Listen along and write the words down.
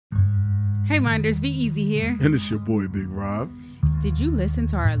Hey Minders, be easy here. And it's your boy, Big Rob. Did you listen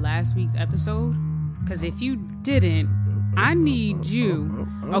to our last week's episode? Because if you didn't, I need you.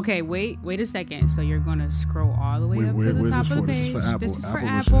 Okay, wait a second. So you're going to scroll all the way up to the top of the page. This is for Apple. This is for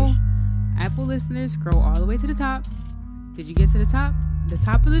Apple. Apple listeners, scroll all the way to the top. Did you get to the top? The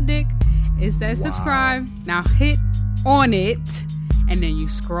top of the dick. It says subscribe. Now hit on it. And then you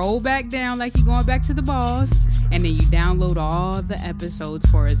scroll back down like you're going back to the balls. And then you download all the episodes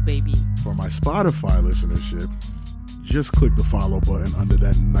for us, baby. For my Spotify listenership, just click the follow button under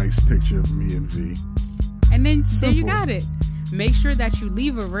that nice picture of me and V. And then Simple. there you got it. Make sure that you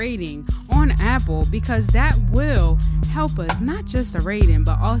leave a rating on Apple because that will help us, not just a rating,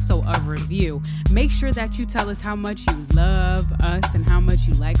 but also a review. Make sure that you tell us how much you love us and how much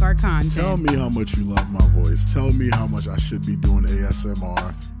you like our content. Tell me how much you love my voice. Tell me how much I should be doing ASMR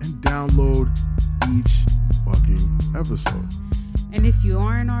and download each fucking episode. And if you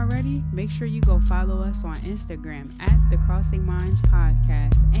aren't already, make sure you go follow us on Instagram at The Crossing Minds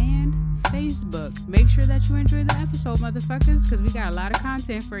Podcast and Facebook. Make sure that you enjoy the episode, motherfuckers, because we got a lot of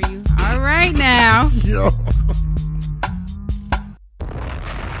content for you. All right now. Yo.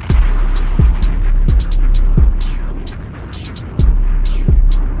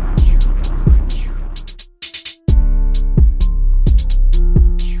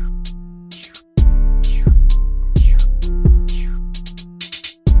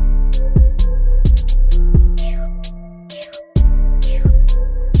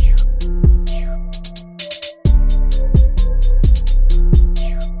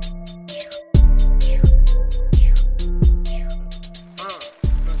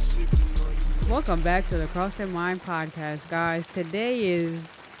 Welcome back to the Crossing Mind Podcast, guys. Today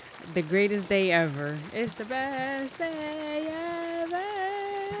is the greatest day ever. It's the best day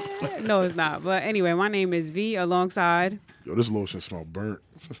ever. No, it's not. But anyway, my name is V alongside. Yo, this lotion smell burnt.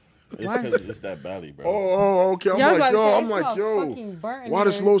 It's because it's that belly, bro. Oh, okay. I'm like, yo. Why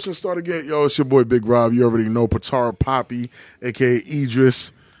this lotion started getting? Yo, it's your boy Big Rob. You already know Patara Poppy, aka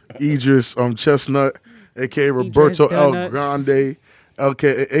Idris Chestnut, aka Roberto El Grande.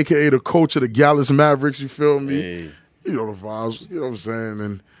 AKA the coach of the Dallas Mavericks, you feel me? Hey. You know the vibes, you know what I'm saying?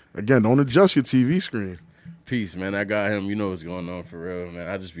 And again, don't adjust your TV screen. Peace, man. I got him. You know what's going on for real, man.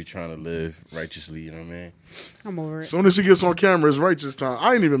 I just be trying to live righteously, you know what I mean? I'm over it. As soon as he gets on camera, it's righteous time.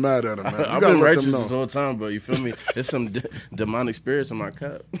 I ain't even mad at him, man. I've been righteous this whole time, but you feel me? There's some demonic spirits in my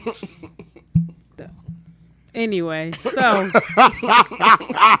cup. Anyway, so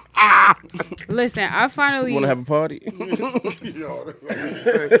listen, I finally want to have a party.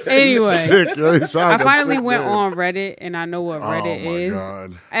 Anyway, sick, yo. I finally went on Reddit, and I know what Reddit is.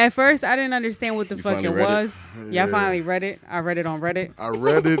 God. At first, I didn't understand what the fuck it was. Yeah, I finally read it. I read it on Reddit. I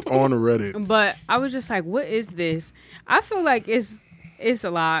read it on Reddit, but I was just like, "What is this?" I feel like it's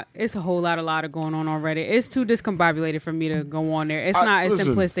a lot. It's a whole lot of going on Reddit. It's too discombobulated for me to go on there. It's not as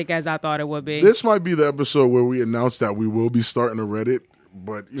simplistic as I thought it would be. This might be the episode where we announce that we will be starting a Reddit,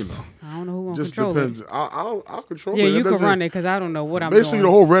 but you know, I don't know who just control depends. it. I'll control it. Yeah, you can run it because I don't know what I'm basically,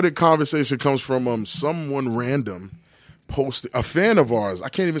 doing. the whole Reddit conversation comes from someone random posted, a fan of ours. I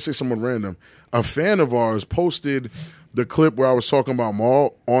can't even say someone random. A fan of ours posted the clip where I was talking about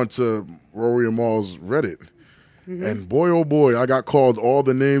Maul onto Rory and Maul's Reddit. Mm-hmm. And boy, oh boy, I got called all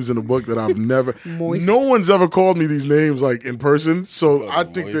the names in the book that I've never. No one's ever called me these names like in person. So I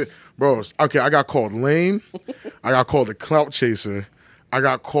think that, bro, okay, I got called lame. I got called a clout chaser. I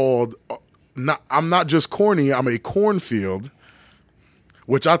got called, I'm not just corny, I'm a cornfield,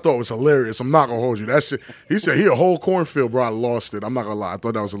 which I thought was hilarious. I'm not going to hold you. That shit, he said he a whole cornfield, bro. I lost it. I'm not going to lie. I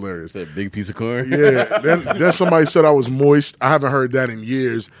thought that was hilarious. That big piece of corn? Yeah. Then somebody said I was moist. I haven't heard that in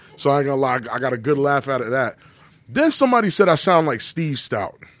years. So I ain't going to lie. I got a good laugh out of that. Then somebody said I sound like Steve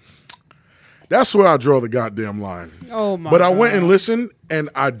Stout. That's where I draw the goddamn line. Oh my! But I went and listened, and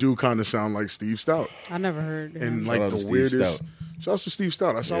I do kind of sound like Steve Stout. I never heard that. And like the weirdest. Shout out to Steve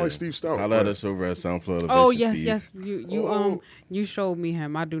Stout. I sound like Steve Stout. I let us over at SoundCloud Elevation. Oh yes, Steve. yes. You showed me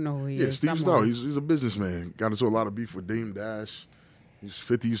him. I do know who he is. Yeah, Steve Stout. He's a businessman. Got into a lot of beef with Dame Dash.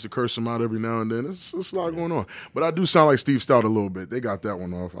 50 used to curse him out every now and then. It's a lot going on. But I do sound like Steve Stout a little bit. They got that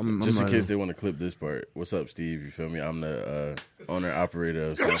one off. Just in case they want to clip this part. What's up, Steve? You feel me? I'm the owner,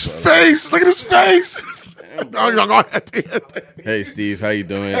 operator of Look at his face. Look at his face. Hey, Steve. How you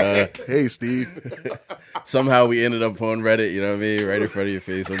doing? Hey, Steve. Somehow we ended up on Reddit, you know what I mean? Right in front of your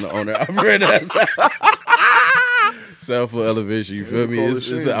face. I'm the owner, operator. SoundCloud Elevation, you feel me? It's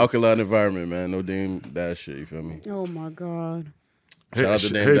an alkaline environment, man. No Dame Dash shit, you feel me? Oh, my God. Shout out to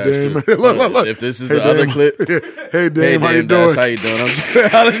Dame Dash. Dame. Look. If this is the other clip. Hey, Dame, how you doing? How you doing?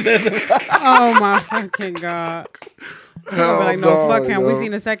 Oh, my fucking God. I'm gonna be like, no, fuck him. We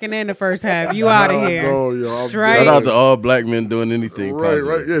seen the second and the first half. You out of here. No, yo, Straight. Shout out to all black men doing anything. Right, positive.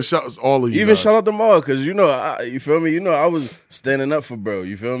 right. Yeah, shout out to all of you. Even guys. shout out to Maul, because you know, you feel me? You know, I was standing up for bro.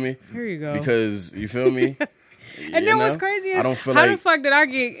 You feel me? Here you go. Because you feel me? And then what's crazy is, I don't feel how like the fuck did I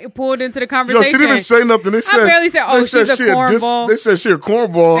get pulled into the Yo, conversation? she didn't even say nothing. They said, barely said, they she's a she cornball. They said she a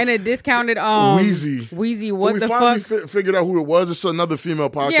cornball. And it discounted Wheezy. Wheezy, When what we the finally fuck? figured out who it was. It's another female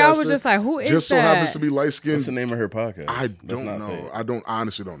podcast. Yeah, I was just like, who is just so that? happens to be light what's skinned. the name of her podcast? I Let's don't not say know. it. I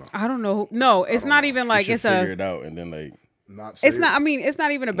honestly don't know. I don't know. No, it's not even You like should it's figure a. it out and then like Not say It's it. not. I mean, it's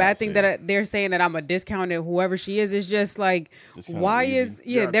not even a bad thing say that they're saying that I'm a discounted whoever she is. It's just like, Discounted why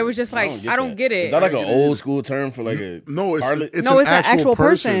Wheezy? is they was just like, I don't get that. it. Is that like an old school term for like a No, it's harlot? it's no, an it's an actual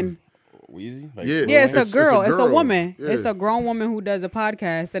person. Wheezy? Like, Yeah. Yeah, it's a girl. It's a girl. woman. Yeah. It's a grown woman who does a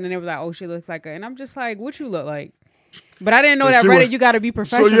podcast, and then they were like, "Oh, she looks like a," and I'm just like, "What you look like?" But I didn't know And that she Reddit. went- You got to be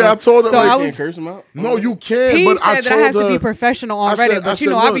professional. yeah, I told her, So like, I You was. can't curse him out? No, you can. He but said I that told I have to her, be professional on I said- Reddit, but I you said,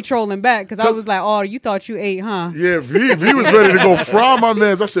 know I be look, trolling back because I was like, "Oh, you thought you ate, huh?" Yeah, V was ready to go fry my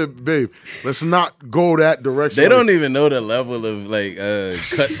man's. I said, babe, let's not go that direction. They don't even know the level of like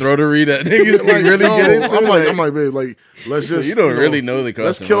cutthroatery that niggas like, can really no, get into. I'm like, babe, like, let's So just. you don't really know the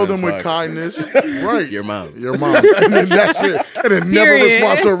Let's crossing kill lines them with pocket. kindness. Right. Your mom. Your mom. And then that's it. And then never Period.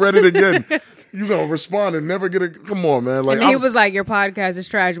 respond to Reddit again. You gonna respond and never get a. Come on, man. Like, And he I'm- was like, "Your podcast is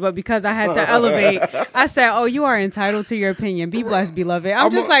trash," but because I had to elevate, I said, "Oh, you are entitled to your opinion. Be blessed, beloved."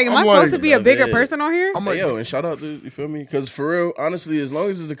 I'm just like, "Am I supposed to be a bigger person on here?" I'm Hey, like, yo, and shout out to, you feel me? Because for real, honestly, as long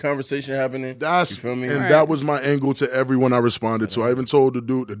as there's a conversation happening, That's you feel me? and that was my angle to everyone I responded to. I even told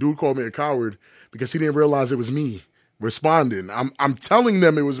the dude called me a coward because he didn't realize it was me responding. I'm telling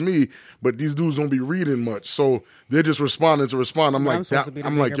them it was me, but these dudes don't be reading much, so they're just responding to respond. I'm like, supposed to be the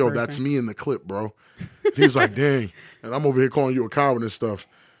I'm like, bigger yo, person. that's me in the clip, bro. He's like, dang, and I'm over here calling you a coward and stuff.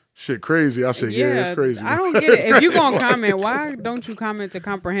 Shit, crazy. I said, yeah, it's crazy. I don't get it. If you gonna comment, why don't you comment to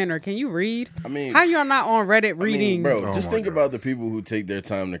comprehend, or can you read? I mean- how y'all not on Reddit I reading? mean, bro, Oh just my think God. about the people who take their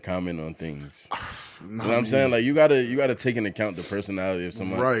time to comment on things. You know what I'm saying? Like you gotta take into account the personality of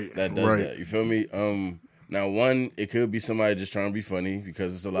someone Right, that does right. that. You feel me? Now one, it could be somebody just trying to be funny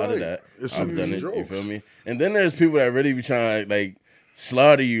because it's a lot of Right. that. It's I've some done it. You jokes. feel me? And then there's people that really be trying to like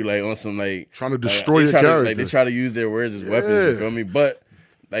slaughter you like on some like Trying to destroy your they try to, character. like they try to use their words as weapons. You feel me? But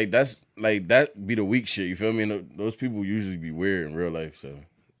like that's like that be the weak shit. You feel me? And those people usually be weird in real life. So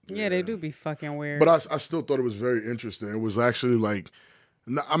yeah, they do be fucking weird. But I still thought it was very interesting. It was actually like,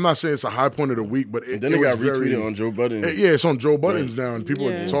 I'm not saying it's a high point of the week, but it, then it it was got retweeted very, on Joe Budden. Yeah, it's on Joe Budden's now, and people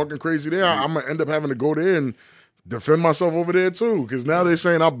Yeah. are talking crazy there. I'm gonna end up having to go there and defend myself over there too, because now they're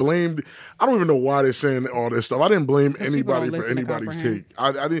saying I blamed. I don't even know why they're saying all this stuff. I didn't blame people anybody don't for listen to anybody's comprehend. take.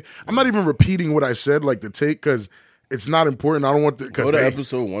 I didn't. I'm not even repeating what I said, like the take, because it's not important. I don't want the because Go to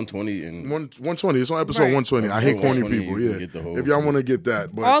episode 120 and 120. It's on episode Right. 120. I hate Episode corny 120, people. you can Yeah, get the whole if y'all thing. want to get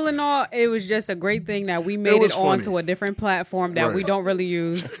that, but all in all, it was just a great thing that we made was it onto funny. a different platform that we Right. don't really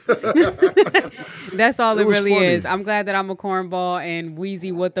use. That's all it was really funny. is. I'm glad that I'm a cornball and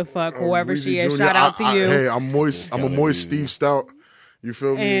Wheezy, what the fuck, whoever Weezy she is. Jr. Shout out to you. Hey, I'm moist. I'm a Shout out moist to you. Steve Stout. You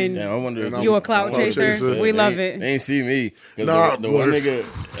feel me? And damn, I wonder if you a clout chaser? We love They it. ain't see me because Nah, the one boy.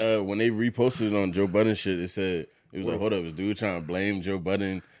 nigga when they reposted it on Joe Budden shit, it said it was like, hold up, this dude trying to blame Joe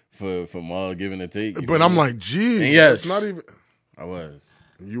Budden for Maul giving a take. You But feel I'm me? like, geez, And yes. it's not even. I was.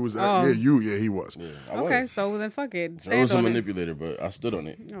 You was Oh. yeah, he was. I Okay, was. so then fuck it. I Stand was a on it. manipulator, but I stood on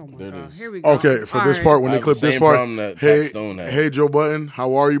it. Oh my There it god, is. here we go. Okay, for All this right. part, when I they have clip the this same part, problem that hey, Tax Stone had. hey, Joe Budden,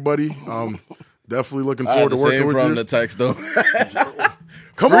 how are you, buddy? Definitely looking I had forward the to working same with problem you. that Tax Stone.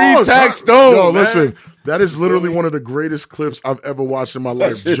 Come Free on, Tax son. Stone, Yo, man. listen, that is literally one of the greatest clips I've ever watched in my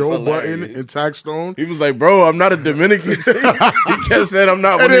life. shit's Joe hilarious. Budden and Tax Stone. He was like, bro, I'm not a Dominican. He kept saying I'm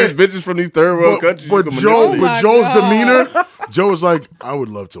not one of these And bitches from these third world countries. But you can Joe, manipulate. but my Joe's God. demeanor, Joe was like, I would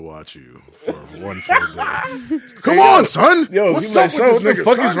love to watch you for one full day. Come on, son. Yo, What's he like, up son, with what this the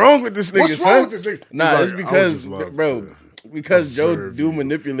nigga, fuck is son? wrong with this nigga, What's son? wrong with this nigga? Nah, He's it's like, I would just because, love bro, to because Joe observe do you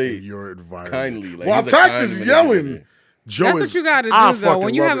manipulate your environment. kindly. Like, While he's a Tax kind is manipulator. yelling, Joe That's is, what you got to I do, though. When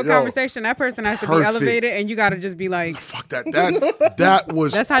fucking you love have a it. Yo, conversation, that person has to be perfect. elevated, and you got to just be like, fuck that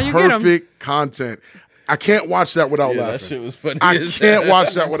was That's how you get 'em. perfect content. I can't watch that without Yeah, laughing. that shit was funny. I as can't hell.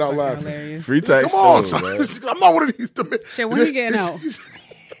 watch that without fucking laughing. hilarious. Free Tax Come on, Stone, son. man. I'm not one of these. Shit, when he getting out?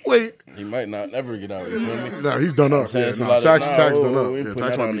 Wait. He might not never get out. You feel me? No, he's done up. Saying Yeah, it's a nah, lot of- tax nah, done we up. ain't Yeah, putting tax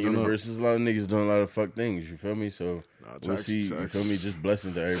that might on be the done up. universe. There's a lot of niggas doing a lot of fuck things. You feel me? So we'll tax- see. You tax. feel me? Just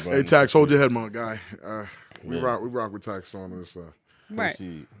blessings to everybody. Hey, Tax, hold your head, my guy. We Yeah. rock with Tax on this. Right.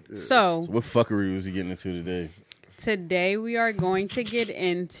 See. So What fuckery was he getting into today? today we are going to get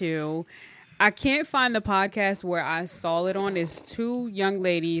into I can't find the podcast where I saw it on. It's two young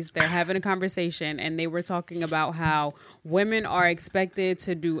ladies. They're having a conversation, and they were talking about how women are expected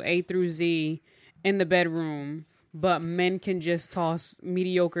to do A through Z in the bedroom, but men can just toss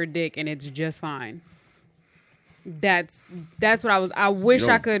mediocre dick, and it's just fine. That's what I wish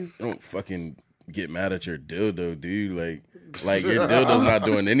I could. Don't fucking get mad at your dildo, dude. Like your dildo's not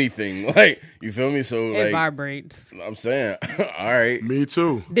doing anything. Like, you feel me? So It like vibrates. I'm saying, all right. Me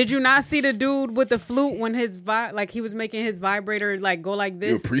too. Did you not see the dude with the flute when his like he was making his vibrator like go like You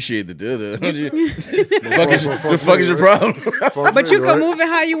this? appreciate the dildo, don't you? The fuck is your problem? But you can move it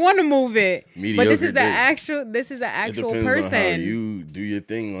how you want to move it. Mediocre But this is dick. an actual It depends person. on how you do your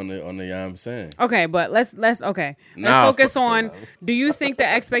thing on the you know what I'm saying. Okay, but let's Nah, focus fuck on. so now. Do you think the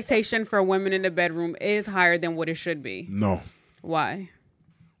expectation for women in the bedroom is higher than what it should be? No. Why?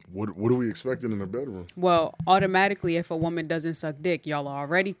 What are we expecting in the bedroom? Well, automatically, if a woman doesn't suck dick, y'all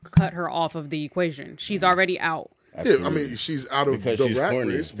already cut her off of the equation. She's already out. Yeah, I mean, she's out of Because the she's rat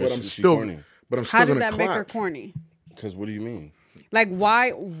corny. race, but Because I'm she's still, corny. but I'm still How does gonna that make her clap. corny? Because what do you mean? Like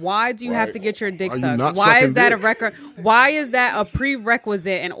why do you have to get your dick Are you sucked? not Why is sucking that dick? a record? Why is that a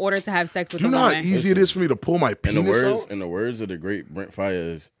prerequisite in order to have sex with Do a you know how woman? easy it is for me to pull my penis out? In the words of the great Brent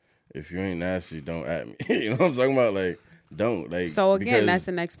Fires, if you ain't nasty, don't at me. You know what I'm talking about? Like, don't like. So again, because- that's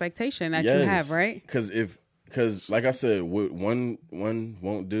an expectation that you have, right? Because like I said, what one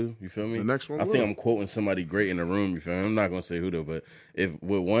won't do. You feel me? The next one I think will. I'm quoting somebody great in the room. You feel me? I'm not gonna say who though, but if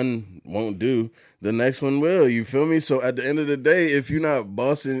what one won't do, the next one will. You feel me? So at the end of the day, if you're not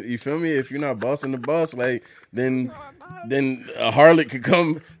bossing, you feel me? If you're not bossing the boss, like then a harlot could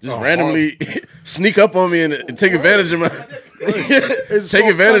come just randomly sneak up on me and take advantage of my take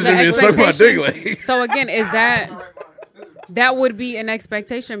advantage of me and suck my dick. Like, So again, is that would be an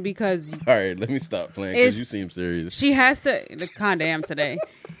expectation because all right, let me stop playing because you seem serious. she has to kind of am today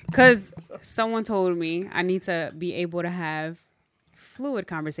because someone told me I need to be able to have fluid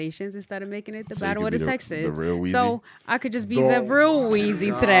conversations instead of making it the So you battle could of the be the sexes. real Weezy? So I could just be the Don't- real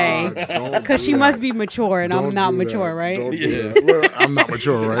Weezy today Don't because she do must that. be mature and I'm Don't not do mature, that. right? Don't do that. Well, I'm not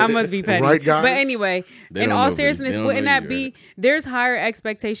mature, right? I must be petty. Right, guys? But anyway, They in don't all know, baby. seriousness, They don't wouldn't know that you, be, right? there's higher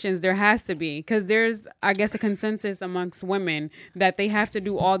expectations. There has to be. Because there's, I guess, a consensus amongst women that they have to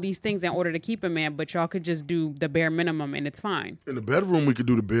do all these things in order to keep a man, but y'all could just do the bare minimum and it's fine. In the bedroom, we could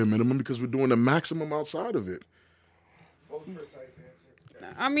do the bare minimum because we're doing the maximum outside of it.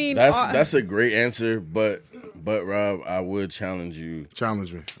 I mean, That's a great answer, but Rob, I would challenge you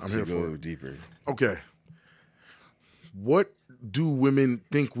Challenge me. I'm to here for go it. deeper. Okay. What do women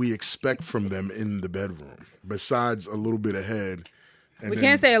think we expect from them in the bedroom besides a little bit ahead? And we then-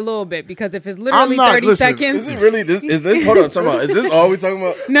 can't say a little bit because if it's literally not- 30 listen, seconds. Is it really this? Is this? Hold on, talking about. Is this all we talking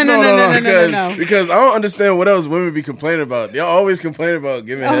about? No. Because I don't understand what else women be complaining about. Y'all always complain about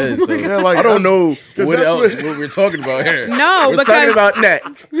giving head. So Yeah, like, I don't that's- know 'cause what that's else what- what we're talking about here. No, we're because- talking about neck.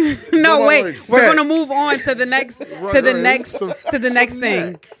 No, wait. like We're that. gonna move on to the next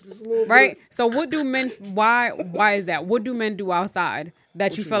thing. Right? So what do men why is that? What do men do outside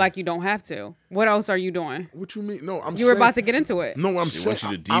that you feel like you don't have to? What else are you doing? What you mean? No, I'm You were saying, about to get into it. No, I'm They saying. want you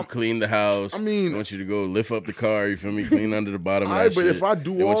to deep clean the house. I mean- they want you to go lift up the car. You feel me? Clean under the bottom of All right, that but shit. if I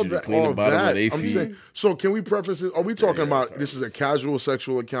do they want all you to that, clean all the bottom that, of their I'm feet. saying. So can we preface this? Are we talking about this is a casual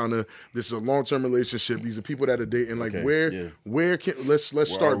sexual encounter? This is a long term relationship. These are people that are dating. Like Okay, where yeah. where can let's are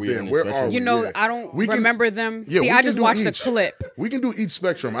start we there. on the Where spectrum? are we? You know, Yeah. I don't We can- remember them. Yeah, See, we I can just do watched the each. clip. We can do each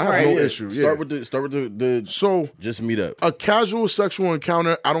spectrum. I have Right. no Yeah. issue. Start yeah. with the So just meet up. a casual sexual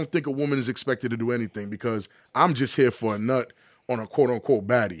encounter, I don't think a woman is expected to do anything because I'm just here for a nut on a quote unquote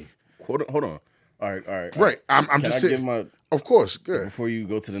baddie. Hold on. All right. Right. I'm Can just I saying. give my Of course. Good. before you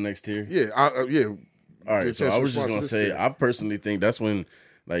go to the next tier? Yeah. Yeah. All right, Your so chance I to was just respond gonna to say, this I personally think that's when,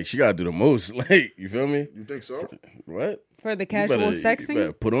 like, she gotta do the most. Like, you feel me? You think so? What? For the You casual sexing? You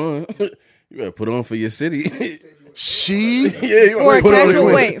better put on. You better put on for your city. She Yeah, you For a put on casual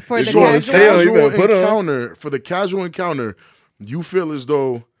your- wait, for the It's short as casual hell, you better put on. encounter for the casual encounter, you feel as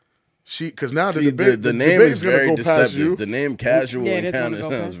though she because now See, the debate the name debate is gonna very go past you. deceptive. The name casual Yeah, it is gonna encounter go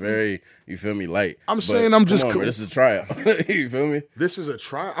sounds past very, you feel me, light. I'm But saying I'm just come on, cool. bro, this is a tryout. You feel me? This is a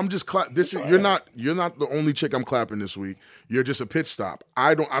try. I'm just this is you're not the only chick I'm clapping this week. You're just a pit stop.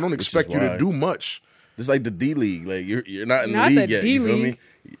 I don't expect you to why- do much. It's like the D League. Like you're not in Not the the league yet. You feel me? D-League.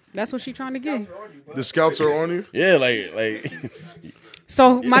 That's what she's trying to get. The scouts are on you. Yeah, like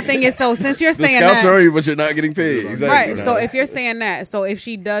So my thing is, so since you're the saying scouts that, are you, but you're not getting paid. Exactly. right? So if you're saying that, so if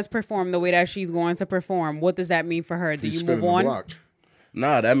she does perform the way that she's going to perform, what does that mean for her? Do He's you move spinning the on? block.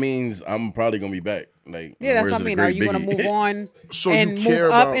 Nah, that means I'm probably gonna be back. Like, Yeah, that's words what I of the mean. great Are you going to Biggie. move on So and you move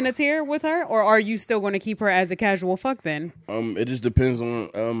care up about- in a tier with her, or are you still going to keep her as a casual fuck then? It just depends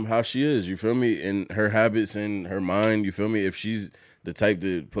on how she is. You feel me? And her habits and her mind. You feel me? If she's the type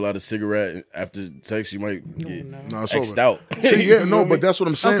to pull out a cigarette after sex, she might get No, it's X'd over. out. See, yeah, no, but that's what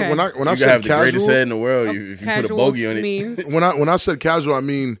I'm saying. Okay. When I You can said have the greatest casual, head in the world if you put a Casual bogey on it. means when I said casual, I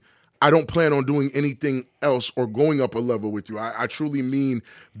mean I don't plan on doing anything else or going up a level with you. I truly mean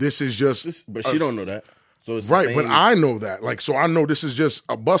this is just. But she don't know that. So it's the Right, same. but I know that. Like, so I know this is just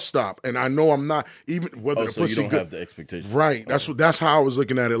a bus stop, and I know I'm not even whether Oh, the so you pussy don't good. have the expectation. Right, that's how I was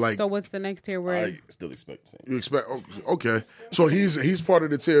looking at it. Like, so what's the next tier where I still expect the same. you expect okay, so he's part of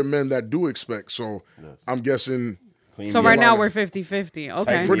the tier of men that do expect. So I'm guessing Clean so me right up. now we're 50-50.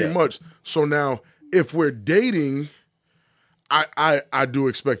 Okay. pretty Yeah. much. So now if we're dating, I do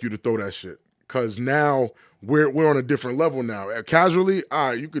expect you to throw that shit because now we're on a different level now. Casually,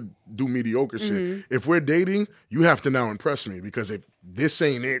 you could do mediocre shit. If we're dating, you have to now impress me because if this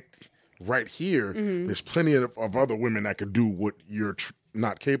ain't it right here, there's plenty of other women that could do what you're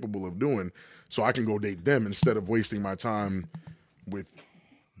not capable of doing. So I can go date them instead of wasting my time with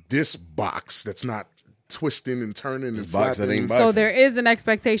this box that's not twisting and turning and box that flapping. ain't So boxing. there is an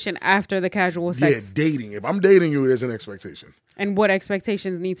expectation after the casual Yeah, sex. dating. If I'm dating you, there's an expectation. And what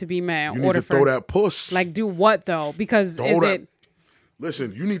expectations need to be met in You need order to for throw that puss. like do what though? Because Throw is that- it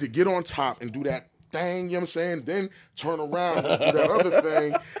Listen, you need to get on top and do that thing, you know what I'm saying? Then turn around and do that other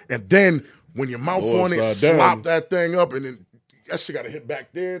thing. And then when your mouth Go on it, upside slop down. that thing up and then that shit got to hit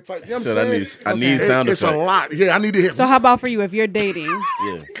back there. Type, you know what Said I'm saying? I need sound It's effects. a lot. Yeah, I need to hit. so how about for you if you're dating?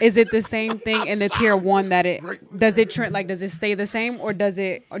 Yeah. Is it the same thing in the tier one that it does it does it stay the same or does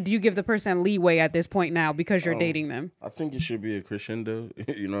it or do you give the person leeway at this point now because you're dating them? I think it should be a crescendo.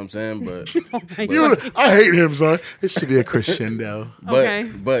 You know what I'm saying? But I hate him, son. It should be a crescendo.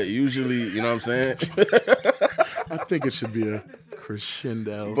 Okay. but usually, you know what I'm saying? I think it should be a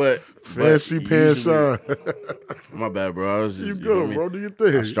crescendo. But Fancy but pants usually- on. My bad, bro. I was just You feel good, me? bro. Do your I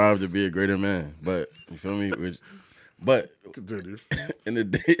thing. strive to be a greater man, but you feel me? But Continue. in the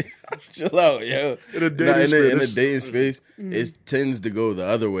day, chill out, yo. In the dating in the space. dating space, it tends to go the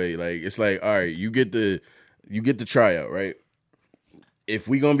other way. Like it's like, all right, you get the tryout, right? If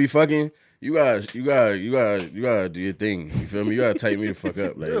we gonna be fucking, you gotta do your thing. You feel me? You gotta tighten me the fuck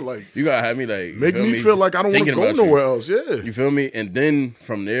up. Like, Yeah, like, you gotta have me like Make feel me feel like I don't want to thinking go about you. nowhere else. Yeah. You feel me? And then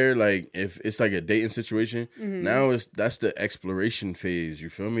from there, like if it's like a dating situation, Mm-hmm. now that's the exploration phase. You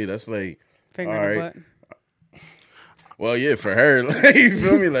feel me? That's like, Finger all in the right. butt. Well, yeah, for her, like, you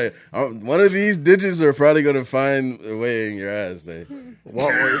feel me? Like one of these digits are probably gonna find a way in your ass. Like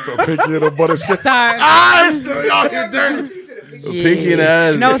The pinky and the butter skin. Side, Y'all get dirty. pinky and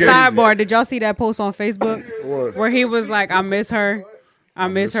ass. no is crazy. sidebar. Did y'all see that post on Facebook What? where he was like, "I miss her, I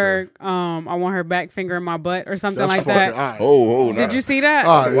miss her. I want her back finger in my butt or something That's like fucking that." all right. Oh, nah. Did you see that?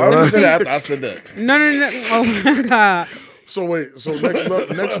 All right, Why did yeah, you say that? I said that. No. Oh my god. So wait, so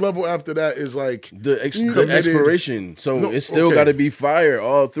next level after that is like The Committed. expiration. So No, it's still okay. got to be fire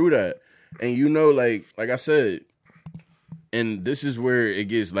all through that. And you know, like I said, and this is where it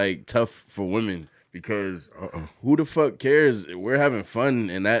gets like tough for women because who the fuck cares? We're having fun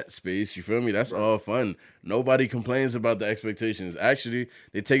in that space. You feel me? That's all fun. Nobody complains about the expectations. Actually,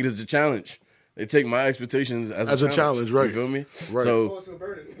 they take it as a challenge. They take my expectations as a challenge, right. You feel me? Right. So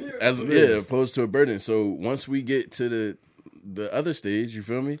opposed to a burden. So once we get to the other stage, you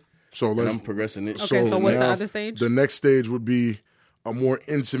feel me? so And let's I'm progressing it. Okay, so what's the now other stage? The next stage would be a more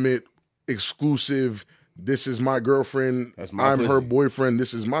intimate, exclusive. This is my girlfriend. That's my I'm her pussy. boyfriend.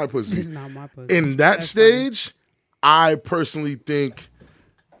 This is my pussy. This is not my pussy. In that That's funny. stage, I personally think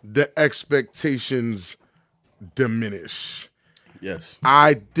the expectations diminish. Yes.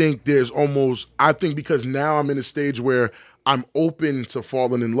 I think because now I'm in a stage where I'm open to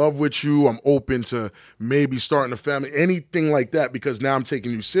falling in love with you. I'm open to maybe starting a family, anything like that, because now I'm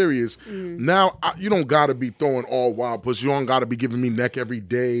taking you serious. Now you don't got to be throwing all wild pussy. You don't got to be giving me neck every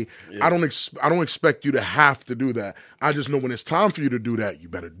day. I don't expect you to have to do that. I just know when it's time for you to do that, you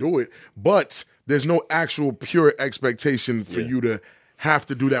better do it. But there's no actual pure expectation for you to have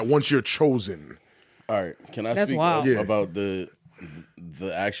to do that once you're chosen. All right. Can I That's speak wild. Yeah. about the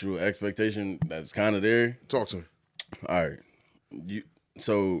actual expectation that's kind of there? Talk to me. All right.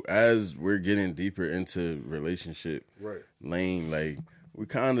 So as we're getting deeper into relationship lane, like we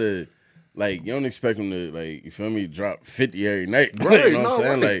kind of like you don't expect them to like you feel me drop 50 every night. Right, You know what I'm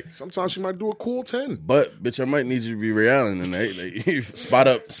saying? right. Like, Sometimes she might do a cool 10. but bitch, I might need you to be realing tonight. Like you spot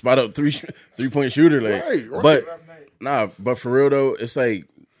up 3-point shooter. Like, Right. but nah. But for real though, it's like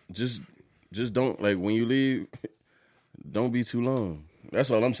just don't like when you leave. Don't be too long. That's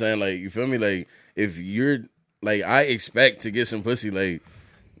all I'm saying. Like, you feel me? Like, if you're like, I expect to get some pussy like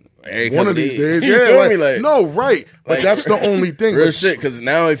every One couple of these days. days, You yeah. feel Like, me? Like, no, right. But like, that's the only thing. real But shit. Because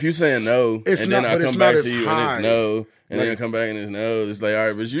now if you saying no, It's and then not- I but it's come not back as to you high. and it's no, and then I come back and it's no, it's like, all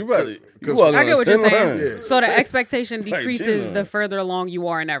right, but you probably you walking I get on a what you're thin saying. line. So the expectation Like, decreases chill. the further along you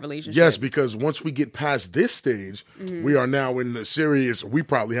are in that relationship. yes, because once we get past this stage, we are now in the serious. We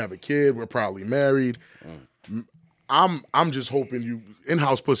probably have a kid. We're probably married. I'm just hoping you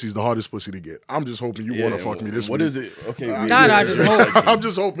in-house pussy is the hardest pussy to get. I'm just hoping you want to fuck me this What week. is it? Okay, God, I just hope. I'm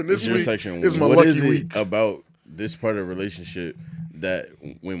just hoping this your week section. is my What lucky is it week. about this part of the relationship that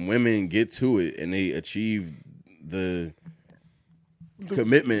when women get to it and they achieve the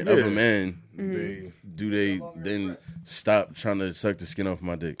commitment of yeah. a man, They- do they then stop trying to suck the skin off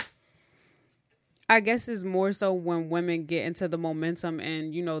my dick? I guess it's more so when women get into the momentum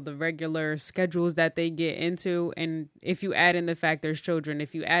and, you know, the regular schedules that they get into. And if you add in the fact there's children,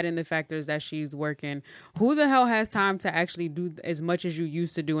 if you add in the factors that she's working, who the hell has time to actually do as much as you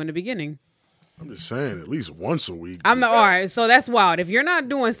used to do in the beginning? I'm just saying, at least once a week. All right, so that's wild. If you're not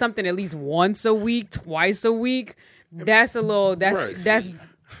doing something at least once a week, twice a week, that's a little, Right. that's,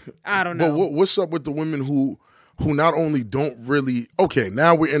 I don't know. But what's up with the women who not only don't really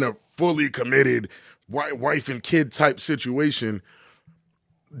now we're in a fully committed wife and kid type situation.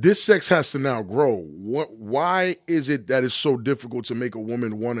 This sex has to now grow. Why is it that it's so difficult to make a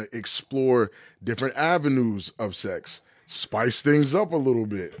woman want to explore different avenues of sex? Spice things up a little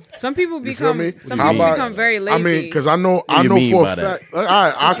bit. Some people You feel me? become How about- become very lazy. I mean, because I know do you mean for by a that?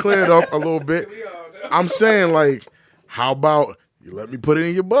 fact. I clear it up a little bit. I'm saying, like, how about you let me put it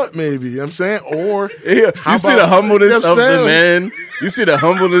in your butt, maybe? You know what I'm saying, or Yeah, how you see about- the humbleness you know what of I'm the saying? man. You see the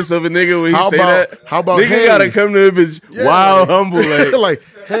humbleness of a nigga when he How say about- that. how about, nigga hey, gotta come to the bitch Yeah, wild like- humble like.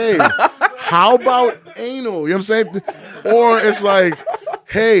 like, hey, how about anal? You know what I'm saying? Or it's like,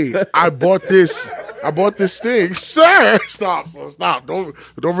 hey, I bought this thing. Sir, stop. Don't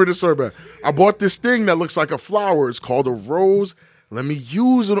read the sir back. I bought this thing that looks like a flower. It's called a rose. Let me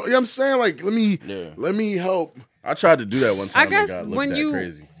use it. You know what I'm saying? Like, let me help. I tried to do that one time. I guess and got looked when at you,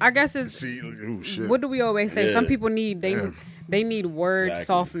 crazy. I guess it's, See, ooh, shit. what do we always say? Yeah. Some people need, they need word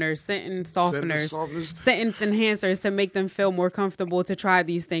Exactly. softeners, sentence softeners, softeners. sentence enhancers to make them feel more comfortable to try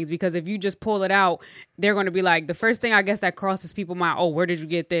these things. Because if you just pull it out, they're going to be like, the first thing I guess that crosses people's mind, oh, where did you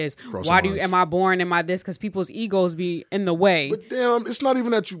get this? Why minds. am I born? Am I this? Because people's egos be in the way. But damn, it's not even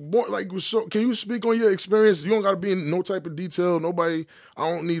that you want. Like, so can you speak on your experience? You don't got to be in no type of detail. Nobody. I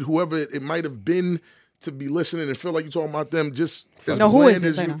don't need whoever it might have been to be listening and feel like you're talking about them. Just as No, who is bland it?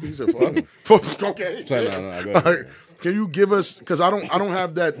 as Say you. no. He said, "Fuck." Okay. Say no, go All ahead. right. Can you give us? Because I don't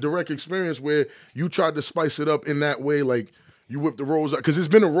have that direct experience where you tried to spice it up in that way, like. You whip the rolls out because it's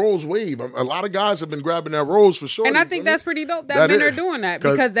been a rolls wave. A lot of guys have been grabbing that rolls for sure. And I think that's pretty dope that, That men is. are doing that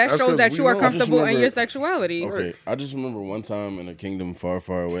 'Cause because that that's shows 'cause that we you are know. I just comfortable in remember- your sexuality. Okay, I just remember one time in a kingdom far,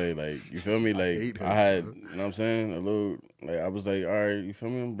 far away. Like, you feel me? hate Like, him, I had, you know what I'm saying? A little, like, I was like, all right, you feel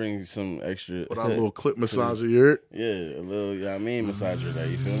me? I'm bringing some extra. With our little clip massager here. Yeah, a little, you know what I mean? Massager, like,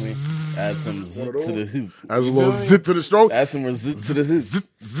 you feel me? Add some zit to the hoop. As a little zit to the stroke. Add some more zit to the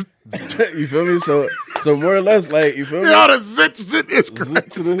hoop. You feel me? So more or less, like, you feel me? Yeah, the zit is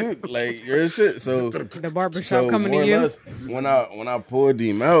Zit to the hoop. Like, you're shit. So, The barbershop coming more to or you. less, when I pulled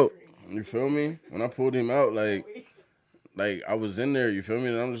him out, you feel me? When I pulled him out, like I was in there, you feel me?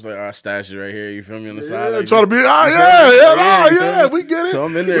 And I'm just like, I stashed it right here, you feel me, on the side. Yeah, Like, trying to be, you feel me? we get it. So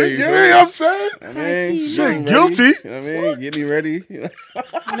I'm in there, We you get feel it, me? you know what I'm saying? I mean, Shit, getting guilty. Ready, you know what I mean? Getting ready. You know?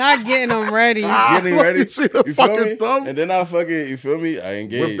 Not getting them ready. Getting ready. You see the feel fucking me? thumb? And then I fucking, you feel me? I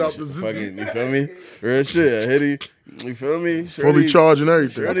engaged. Whipped out the zit. Fucking, you feel me? Real shit. I hit it. You feel me? Fully charged and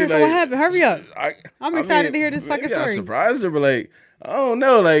everything. Shorty, Okay, so what happened? Hurry up. I'm excited mean, to hear this fucking maybe I story. surprised her, but like, I don't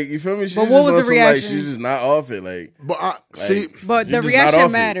know, like, you feel me? She But was what just was on the some, like, reaction? she's just not off it, like. But see, But You the just not reaction off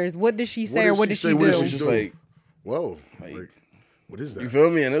it. matters. What did she say What or did what she did say? she What did do? It's just like, whoa, like, what is that? you feel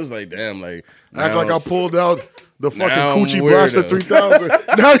me? And it was like, damn, like. Act now- like I pulled out the fucking Now I'm Coochie weirdo. Blaster 3000.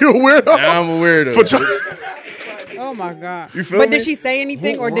 Now you're a weirdo. Now I'm a weirdo. For try- Oh my god! You feel But me? did she say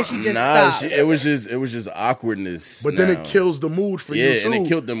anything or did she just Nah, stop? it was just awkwardness. but then now. it kills the mood for you Yeah, too. and it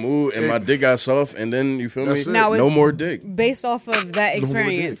killed the mood, and my dick got soft, and then you feel me? That's it. Now, No it's- more dick. Based off of that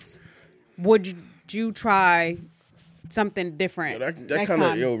experience, would you try something different That next kind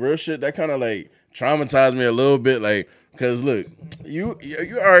time? of real shit. That kind of like traumatized me a little bit, like, cause look, you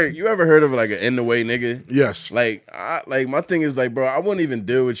ever heard of like an in the way nigga? Yes. Like, my thing is like, bro, I wouldn't even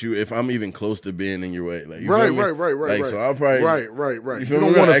deal with you if I'm even close to being in your way. Like, you Right. feel me? Like, so I'll probably right. You, You feel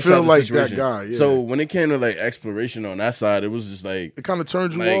don't me? want to X feel out the like situation. that guy. Yeah. So when it came to like exploration on that side, it was just like it kind of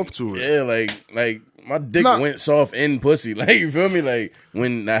turns you like, off to it. Yeah, like my dick went soft in pussy. Like, you feel me? Like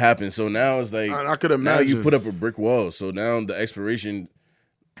when that happened. So now it's like I could now imagine. you put up a brick wall. So now the exploration,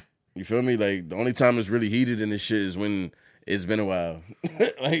 you feel me? Like the only time it's really heated in this shit is when it's been a while.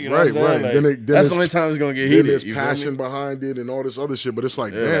 Like, you know what I'm saying? Like, Then that's the only time it's gonna get Then heated. there's You feel me? passion behind it and all this other shit. But it's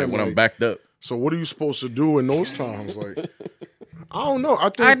like, Yeah, damn, like when I'm like, backed up. So what are you supposed to do in those times? Like, I don't know. I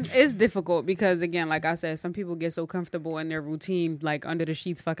think It's difficult because, again, like I said, some people get so comfortable in their routine, like under the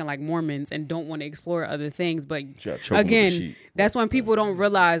sheets, fucking like Mormons, and don't want to explore other things. But gotta choke 'em with the again, sheet. that's when people don't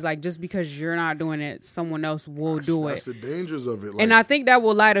realize, like, just because you're not doing it, someone else will do that's it. the dangers of it. Like, And I think that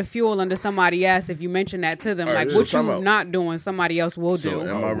will light a fuel under somebody's ass if you mention that to them. All right, Like, so what time you out. not doing, somebody else will So do.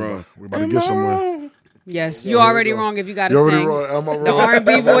 am I wrong? we're about to get somewhere. Yes, you already wrong if you got to You already sing. wrong. Am I wrong? The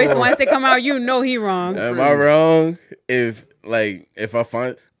R&B Am I voice, wrong? once they come out, you know he wrong. Am I wrong? If I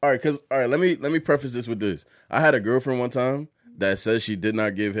find let me preface this with this. I had a girlfriend one time that said she did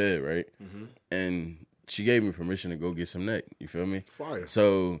not give head, right? And she gave me permission to go get some neck. You feel me? Fire.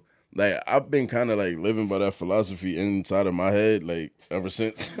 So like I've been kind of like living by that philosophy inside of my head, like ever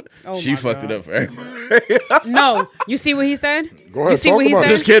since Oh she my fucked God. it up for everybody. No, you see what he said? Go ahead, You see talk what he about it.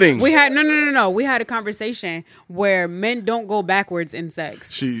 said? Just kidding. We had no. We had a conversation where men don't go backwards in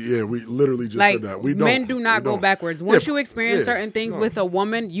sex. We literally just Like said that. We don't. men do not We go don't. backwards. Once Yeah, you experience yeah, certain things no. with a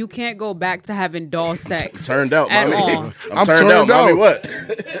woman, you can't go back to having doll sex. Turned out, at mommy. all. I'm turned out, mommy. out. What?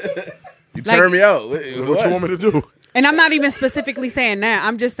 You Like- turned me out. What you want me to do? And I'm not even specifically saying that.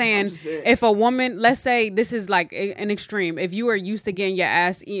 I'm just saying if a woman, let's say this is like an extreme. If you are used to getting your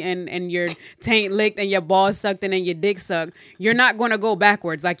ass eaten and your taint licked and your balls sucked and then your dick sucked, you're not going to go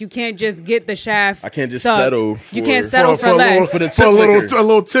backwards. Like you can't just get the shaft. I can't just sucked. settle You for- can't settle for a less. little, For the for a little, tip licker. a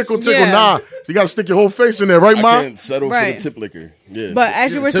little tickle. Yeah. Nah, you got to stick your whole face in there, right, I Ma? can't settle Right. for the tip licker. Yeah. But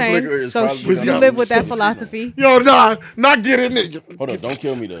as you The were tip licker saying, is so probably you gonna- live with that philosophy. Yo, nah, not get in there. Hold on, don't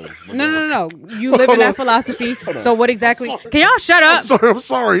kill me though. No. You live in that philosophy. So what exactly? Can y'all shut up? I'm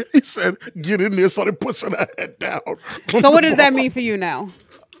sorry. He said, get in there, started pushing her head down. So what does that mean for you now?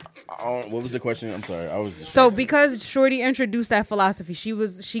 What was the question? I'm sorry. I was just So because Shorty introduced that philosophy,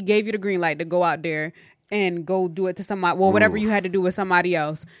 she gave you the green light to go out there and go do it to somebody. Well, whatever you had to do with somebody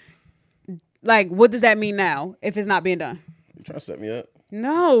else. Like, what does that mean now if it's not being done? You trying to set me up?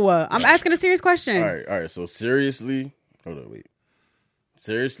 No, I'm asking a serious question. All right. So seriously, hold on, wait.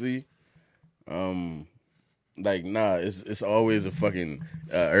 Seriously, like nah, it's always a fucking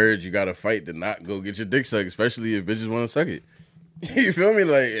urge you gotta fight to not go get your dick sucked, especially if bitches want to suck it. You feel me?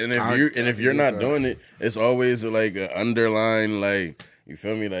 Like, and if you're not doing it, it's always like an underlying like. You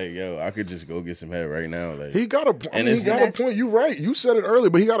feel me? Like, yo, I could just go get some head right now. Like, He got a And he it's- got a point. You're right. You said it earlier,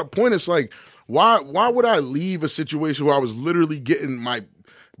 but he got a point. It's like, why would I leave a situation where I was literally getting my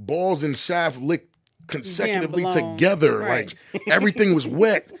balls and shaft licked consecutively blown. together? Right. Like everything was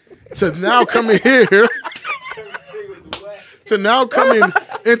wet. To now come in here. To now coming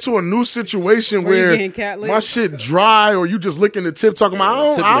into a new situation Where you where getting cat my licked? shit dry or you just licking the tip talking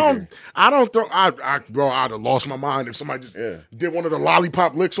about tip I licker. I'd have lost my mind if somebody just did one of the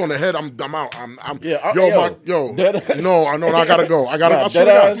lollipop licks on the head. I'm out. I'm Yeah, deadass. no, I know I gotta go. I nah, swear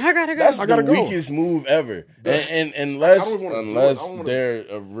to God. deadass, I gotta go. That's I gotta the go. weakest move ever. And I unless don't even wanna do it. I don't wanna- they're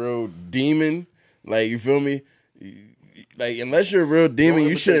a real demon, like you feel me. Like unless you're a real demon,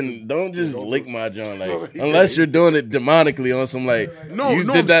 you shouldn't. Don't just lick my joint. Like unless you're doing it demonically on some like you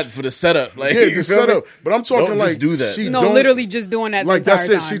did that for the setup. Like Yeah, you the feel me? setup. But I'm talking Don't like just do that. she No, don't- literally just doing that like the entire that's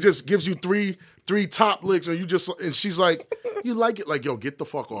it. time. She just gives you three top licks and and she's like, you like it? Like, yo, get the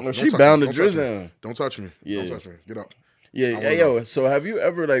fuck off. No, Don't she touch bound me. to Don't touch drizz me. in. Don't touch me. Yeah. Don't touch me. Get up. Yeah, wanna hey, yo. So have you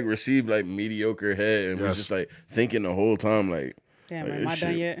ever like received like mediocre head and was Yes. just like thinking the whole time like, Damn, like, am I this done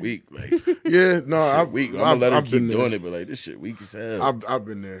shit yet? weak, like Yeah, no, shit I've, weak. I'm I've, gonna let her I've keep been there. doing it, but like this shit weak as hell. I've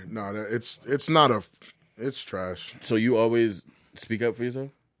been there. No, it's not it's trash. So you always speak up for yourself?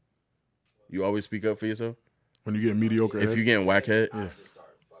 You always speak up for yourself? When you get mediocre If head. you getting whack head?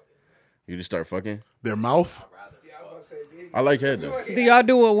 You just start fucking? Their mouth. I like head though. Do y'all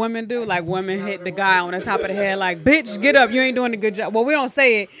do what women do? Like women hit the guy on the top of the head, like, bitch, get up. You ain't doing a good job. Well, we don't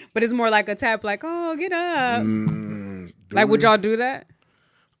say it, but it's more like a tap, like, oh, get up. Like, would y'all do that?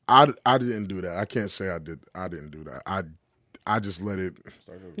 I didn't do that. I can't say I did. I didn't do that. I just let it.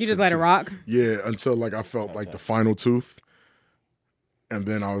 You just let it rock? Yeah, until like I felt like the final tooth, and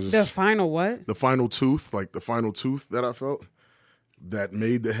then I was The just final what? the final tooth, like the final tooth that I felt. that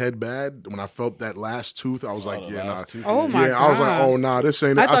made the head bad. When I felt that last tooth, I was like, yeah, nah. Oh my god. I was like, oh nah, this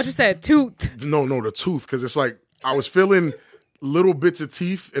ain't it. I thought you said toot. No, the tooth, because it's like I was feeling little bits of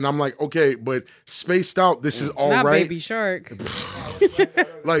teeth, and I'm like, okay, but spaced out, this is all Not right. Baby Shark.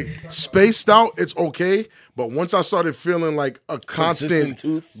 Like spaced out, it's okay. But once I started feeling like a constant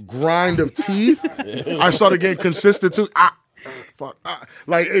tooth grind of teeth, I started getting consistent tooth. Fuck.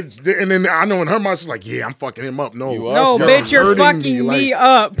 Like it's, and then I know in her mind she's like, yeah, I'm fucking him up. No, No, bitch, you're fucking me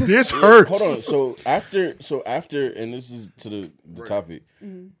up. This hurts. Hold on. So after, and this is to the topic.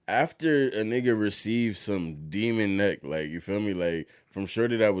 Mm-hmm. After a nigga receives some demon neck, like, you feel me, like from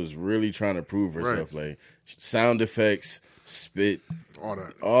shorty that was really trying to prove herself, like sound effects, spit,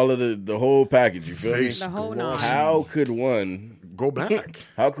 all of the whole package. You feel me? The whole nine. How could one go back?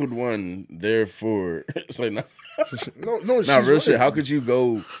 How could one therefore? It's like no, no, not real shit. How could you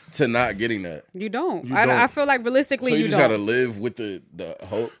go to not getting that? You don't. You I don't. I feel like realistically, So you you just don't. gotta live with the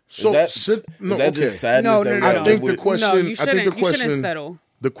hope. So is that just sadness? No, that we no, gotta I no. think live the with? question. No, you I think the shouldn't. You shouldn't question. settle.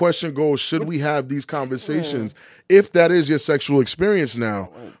 The question goes: should we have these conversations if that is your sexual experience now?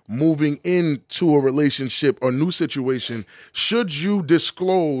 Moving into a relationship or new situation, should you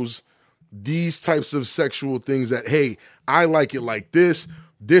disclose these types of sexual things that, hey, I like it like this.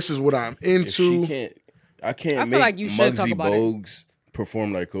 This is what I'm into. I can't I feel make like you should talk Muggsy about it. Bogues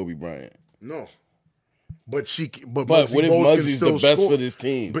perform like Kobe Bryant. No. But But Muggsy what if Bogues can Muggsy's still the best score. for this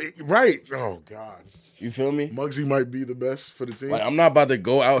team? But, right. Oh, God. You feel me? Muggsy might be the best for the team. Like, I'm not about to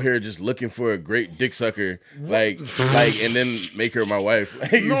go out here just looking for a great dick sucker, like, and then make her my wife.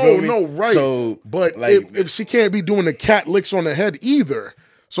 Like, you feel me? No, right. So, but like, if she can't be doing the cat licks on the head either,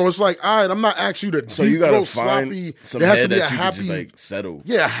 so it's like, all right, I'm not asking you to. so you gotta throat find sloppy. some There has head to be that a you happy, can just like settle.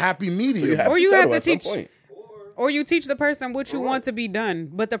 yeah, a happy medium. So Or you settle have to at some teach- point. Or you teach the person what you want to be done.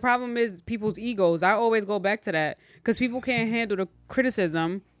 But the problem is people's egos. I always go back to that because people can't handle the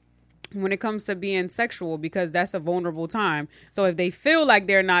criticism when it comes to being sexual because that's a vulnerable time. So if they feel like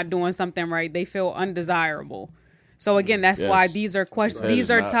they're not doing something right, they feel undesirable. So again, that's why Yes. these are questions. That These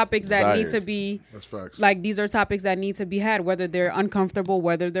is are not topics that need to desired. be That's facts. like these are topics that need to be had, whether they're uncomfortable,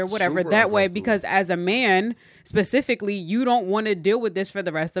 whether they're whatever. Super That way, uncomfortable. because as a man specifically, you don't want to deal with this for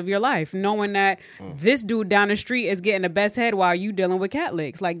the rest of your life, knowing that this dude down the street is getting the best head while you dealing with cat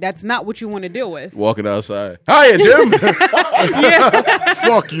licks. Like that's not what you want to deal with. Walking outside. Hiya, Jim.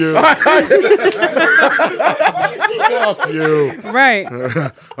 Fuck you. Fuck you. Right.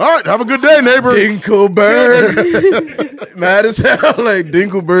 All right, have a good day, neighbor. Dinkelberg. Mad as hell. Like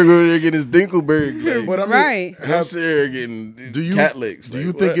Dinkelberg over there getting his Dinkelberg. Like, But I mean, Right. I'm sitting here getting cat licks. Do Like,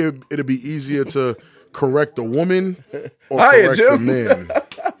 you think what? it'd be easier to correct a woman or Hiya, correct a Jim. man?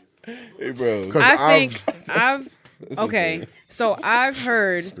 Hey, bro. 'Cause I think I've okay. insane. So I've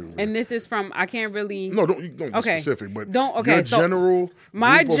heard, and this is from I can't really No, don't be Okay. specific, but Don't- okay, your so general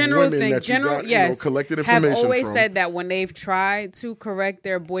my group of general women thing, that you general got, yes, collected have information always from. said that when they've tried to correct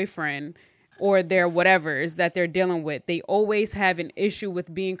their boyfriend or their whatevers that they're dealing with, they always have an issue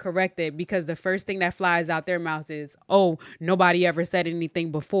with being corrected because the first thing that flies out their mouth is, "Oh, nobody ever said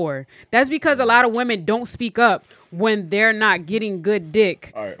anything before." That's because a lot of women don't speak up when they're not getting good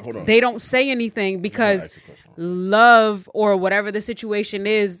dick. All right, hold on. They don't say anything because ask a question. love or whatever the situation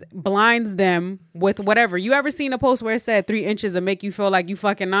is blinds them with whatever. You ever seen a post where it said 3 inches will make you feel like you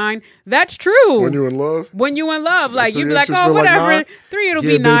fucking 9? That's true. When you're in love, When you in love, like you 3 be like, inches oh, feel like whatever, 9? 3 it'll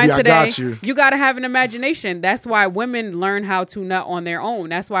Yeah, be 9 baby, I today. got you. You gotta have an imagination. That's why women learn how to nut on their own.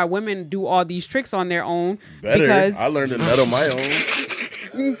 That's why women do all these tricks on their own. Better. Because I learned to nut on my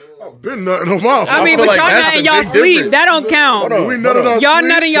own. I've been nutting on my. I mean, feel but like y'all that's nut the in y'all big sleep. difference. That don't count. Hold on, we hold nut in on. our Y'all sleep.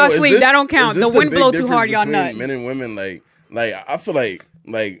 nut in y'all So is sleep. this- That don't is count. this The wind big blow too difference hard, y'all between nut. Men and women, like I feel like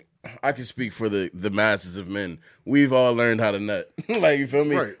I can speak for the masses of men. We've all learned how to nut, like you feel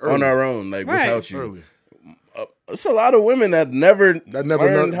me, Right, on early. our own, like Right. without you. Early. It's a lot of women that never nut,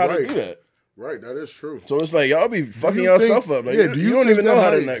 learned how to right. do that. Right, that is true. So it's like y'all be fucking you yourself think- up. Like, yeah, you, do you you don't think even know that how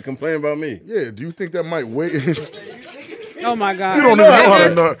to might- nut. Complain about me. Yeah, do you think that might weigh? Oh my God. You don't even know how to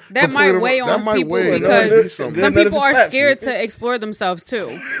That nut. that might weigh That on might people weigh. That might be because something. some None of people it are slaps scared you. to explore themselves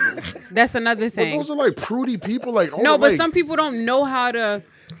too. That's another But thing. those are like prudy people. Like No, but like, some people don't know how to.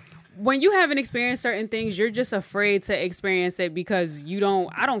 When you haven't experienced certain things, you're just afraid to experience it because you don't.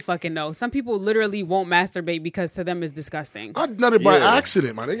 I don't fucking know. Some people literally won't masturbate because to them it's disgusting. I nutted by Yeah.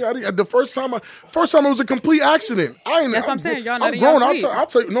 accident, my nigga. The first time it was a complete accident. I ain't. That's what I'm saying. Y'all I'm nutted in y'all grown. sleep. I'll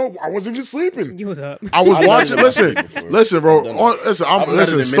tell you. No, I wasn't even sleeping. You was up. I was I've watching. done Listen, it before. listen, bro. I've done it. Listen, I've done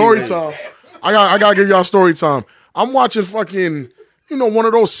listen. it in Story many time. ways. I gotta give y'all story time. I'm watching fucking, one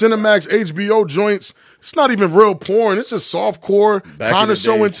of those Cinemax HBO joints. it's not even real porn. It's just softcore, Back in kind the of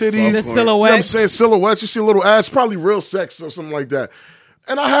showing days, titties. The softcore. You know what I'm silhouettes. saying? Silhouettes. You see a little ass, probably real sex or something like that.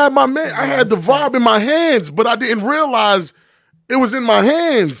 And I had I had the vibe in my hands, but I didn't realize it was in my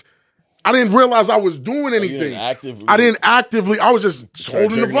hands. I didn't realize I was doing anything. I didn't actively. I was just holding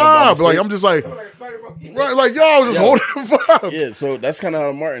the jerking off vibe. by Like I'm just like, right? Like yo, I was just holding the vibe. Yeah, so that's kind of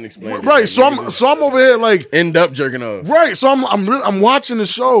how Martin explained it. Right. Like, So niggas just I'm over here like, end up jerking off. right. So I'm watching the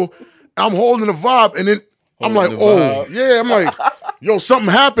show. I'm holding the vibe, and then I'm like, Holding the oh vibe. yeah. I'm like, yo, something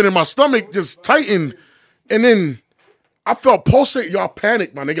happened, and my stomach just tightened, and then I felt pulsate. Y'all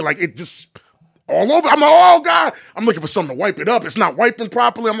panic, my nigga. Like it just all over. I'm like, oh God. I'm looking for something to wipe it up. It's not wiping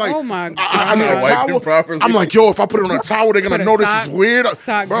properly. I'm like, Oh, my God. I need a It's not wiping towel. properly. I'm like, yo, if I put it on a towel, they're gonna Put a know this sock- is weird.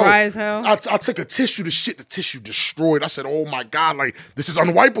 sock dry as hell. I took a tissue. The tissue destroyed. I said, oh my God, like this is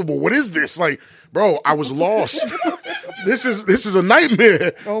unwipeable. What is this? Like, bro, I was lost. This is a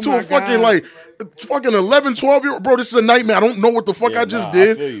nightmare Oh to my a fucking God. like fucking 11, 12-year-old. Bro, this is a nightmare. I don't know what the fuck Yeah, I just nah, I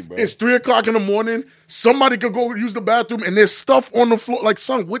did. feel you, bro. It's 3:00 in the morning. Somebody could go use the bathroom and there's stuff on the floor. Like,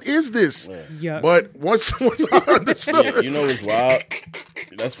 son, what is this? Yuck. But once I understood, Yeah, you know what's wild?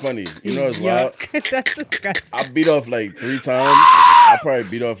 That's funny. You know what's wild? Yuck. That's disgusting. I beat off like 3 times. I probably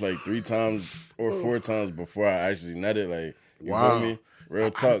beat off like 3 times or 4 times before I actually nutted. Like, you Wow. feel me? Real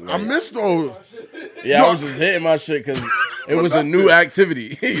talk. I Like, missed those. yeah, I was just hitting my shit because it was a new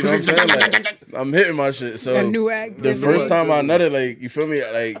activity. You know what I'm saying? Like, I'm hitting my shit. So A new the activity. first time I nutted, like, you feel me?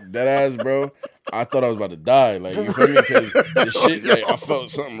 Like, that ass, bro. I thought I was about to die. Like, you feel me? Because the shit, like, I felt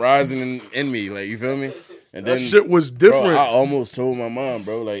something rising in me. Like, you feel me? And then That shit was bro, different. I almost told my mom,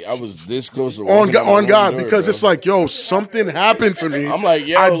 bro. Like, I was this close to on walking out my on God, room door, because bro. it's like, yo, something happened to me. I'm like,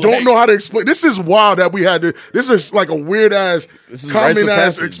 yo, I don't like- know how to explain. This is wild that we had to. This is like a weird ass, This is rites common of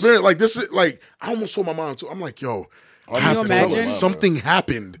ass passage. experience. Like this is like I almost told my mom too. I'm like, yo, I have you to tell her imagine? something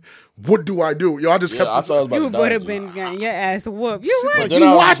happened. What do I do? Yo, I just Yeah, kept. I thought I was about You to die. would have been getting your ass whooped. You Like, what? Then you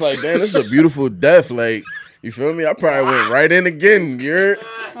I was what? just like, damn, this is a beautiful death. Like, you feel me? I probably went right in again.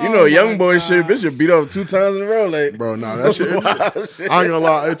 You know, young boy shit. Bitch, you beat off 2 times in a row. Like, Bro, nah, that shit. I ain't gonna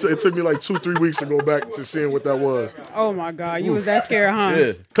lie. It took me like 2-3 weeks to go back to seeing what that was. Oh my God, you was that scared, huh?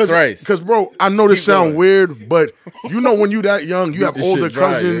 yeah, Cause, bro, I know this keep sound going. weird, but you know when you that young, you have this older shit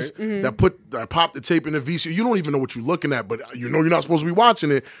dry, cousins right? that pop the tape in the VCR. You don't even know what you're looking at, but you know you're not supposed to be watching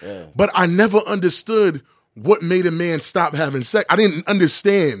it. But I never understood what made a man stop having sex. I didn't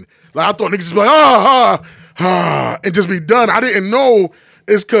understand. Like I thought niggas just be like and just be done. I didn't know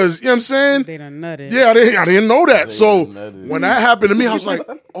it's cause you know what I'm saying. They done nutted. Yeah, I didn't know that. So nutted. when that happened to me, I was like,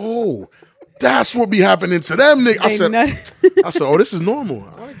 oh, that's what be happening to them niggas. They nutted. I said, oh, this is normal.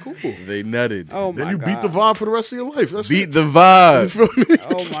 All right, cool. they nutted. Oh my Then you God. beat the vibe for the rest of your life. That's Beat it. the vibe. You feel me?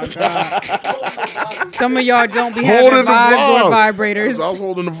 Oh my God. Some of y'all don't be having Holding the vibes or vibe. vibrators. I was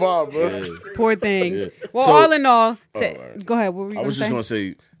holding the vibe, bro. Poor things. Well, So- all in all, go ahead. What were you I gonna was just say? gonna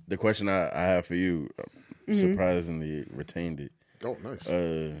say the question I have for you. Surprisingly retained it. Oh, nice.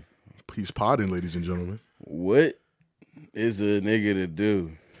 He's potting, ladies and gentlemen. What is a nigga to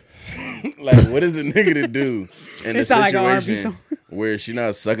do? Like, what is a nigga to do in a It sound like an R&B situation song. where she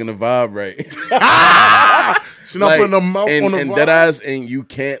not sucking the vibe right? She's not putting her mouth and, on the and vibe. that eyes, and you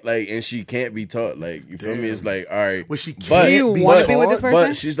can't like, and she can't be taught. Like, you feel me? Damn. It's like, all right, Well, she but- can't Do you be wanna be with taught. this person?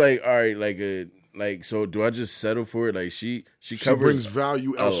 But she's like, all right, like, so do I just settle for it? Like, she She covers brings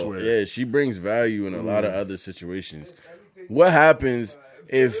value Oh, elsewhere. yeah, she brings value in a lot of other situations. What happens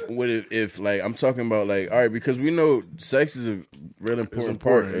if like I'm talking about like, all right, because we know sex is a real important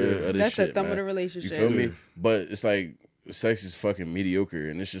part important, yeah. of this That's the shit, thumb of man. the relationship. You feel me? But it's like sex is fucking mediocre,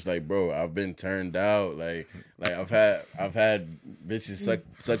 and it's just like, bro, I've been turned out. Like I've had bitches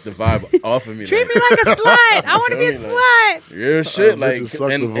suck the vibe off of me. Treat like, me like a slut. I want to be a feel me? slut. real shit. Like, bitches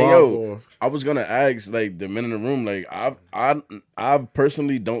suck and the yo, vibe off. I was gonna ask like the men in the room. Like, I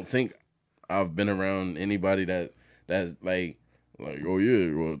personally don't think I've been around anybody that's like, oh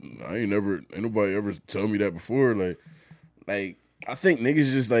yeah, well, ain't nobody ever tell me that before. Like I think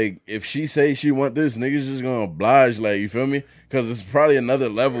niggas just like, if she say she want this, niggas just gonna oblige. Like, you feel me? Because it's probably another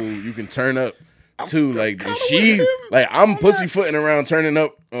level you can turn up to. Like, she, like, I'm pussyfooting around turning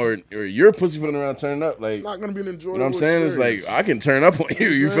up, or you're pussyfooting around turning up. Like, It's not gonna be an enjoyable you know what I'm saying? It's experience. like, I can turn up on you.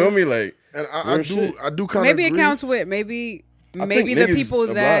 You feel me? Like, And real I shit. do kind of Maybe it counts with maybe the niggas people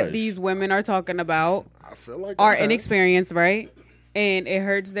that oblige. these women are talking about I feel like are I have. inexperienced, right? And it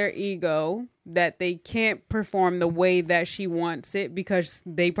hurts their ego that they can't perform the way that she wants it because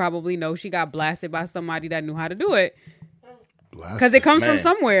they probably know she got blasted by somebody that knew how to do it. Because it comes from Man.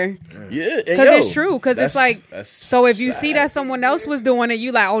 somewhere. Yeah, Because it's true. Because it's like, so if you see that someone else was doing it,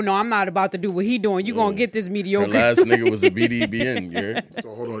 you like, oh no, I'm not about to do what he doing. You gonna get this Her mediocre. last nigga was a BDBN. You heard?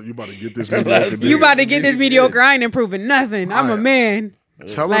 So hold on, you about to get this mediocre dick. You about to get this mediocre. I ain't improving nothing. I'm a man.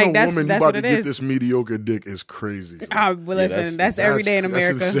 Telling Like, a that's- woman you that's about what to it get is. this mediocre dick is crazy. Well, listen, that's every day in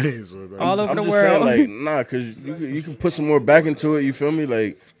America. That's insane. So All over I'm the just world. saying, like, nah, because you can put some more back into it. You feel me?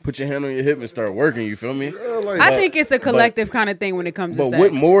 Like, put your hand on your hip and start working. You feel me? I think it's a collective kind of thing when it comes to But sex.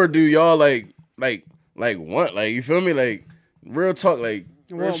 what more do y'all like want? Like, you feel me? Like, real talk. Like,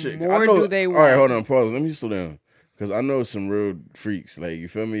 real What shit. more I know, do they all right, want? hold on, pause. Let me slow down. Because I know some real freaks. Like, you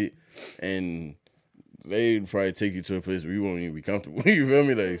feel me? And they'd probably take you to a place where you won't even be comfortable. You feel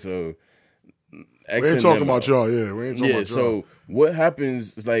me? Like, so. we ain't talking about y'all. Yeah, we ain't talking Yeah, about y'all. so what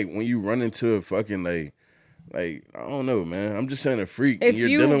happens is like when you run into a fucking like I don't know, man. I'm just saying a freak. If And you're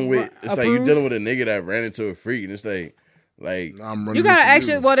you dealing with it's like you're approve- dealing with a nigga that ran into a freak, and it's like I'm running You gotta into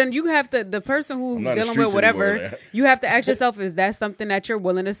actually. you. Well, then you have to. The person who's not in the dealing streets with whatever, anymore, like. you have to ask yourself: is that something that you're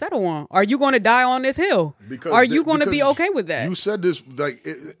willing to settle on? Are you going to die on this hill? Because Are you going to because be okay with that? You said this, like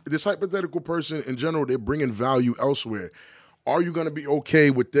this hypothetical person in general, they're bringing value elsewhere. Are you going to be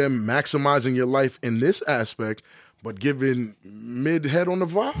okay with them maximizing your life in this aspect, but giving mid head on the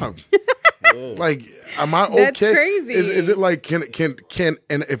vibe? Like, am I okay? That's crazy. Is it like can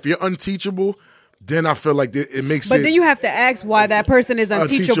and if you're unteachable, then I feel like it makes But it. then you have to ask why that person is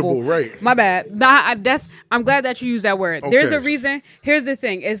unteachable. Unteachable, right. My bad. Nah, I'm glad that you use that word. There's Okay. a reason. Here's the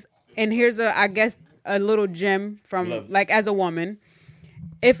thing and here's I guess a little gem from like as a woman.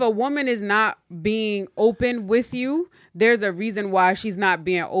 If a woman is not being open with you, there's a reason why she's not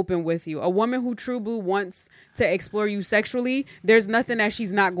being open with you. A woman who true blue wants to explore you sexually, there's nothing that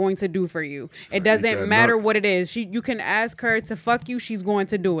she's not going to do for you. It doesn't that matter nut. what it is. You can ask her to fuck you, she's going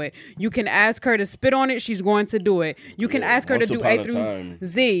to do it. You can ask her to spit on it, she's going to do it. You can ask her to once do upon A a through time,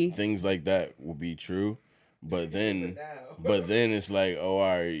 Z. things like that will be true, but then it's like, oh,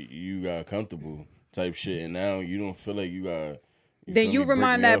 all right, you got comfortable type shit, and now you don't feel like you got. Then feel you me, break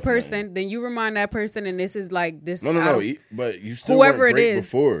remind me that off nothing. person. Then you remind that person, and this is like this. No. But you still Whoever weren't it great is.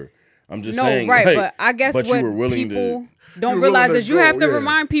 before. I'm just No, saying, right, like, but I guess but what you were willing people to. don't You're realize willing is to you go, have to yeah.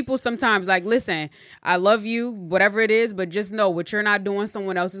 remind people sometimes, like, listen, I love you, whatever it is, but just know what you're not doing,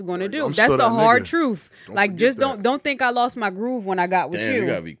 someone else is going to do. I'm That's still the that hard nigga. truth. Don't Like, forget just that. don't think I lost my groove when I got with Damn, you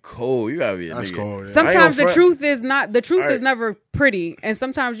gotta be cold. You gotta be a That's nigga. cold, yeah. Sometimes the front. truth is not the truth is Alright. never pretty, and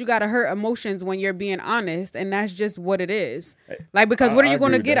sometimes you gotta hurt emotions when you're being honest, and that's just what it is. Like, because what are I you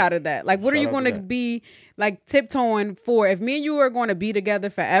going to agree with get that. out of that? Like, what are Shout you out going to to that. be like tiptoeing for? If me and you are going to be together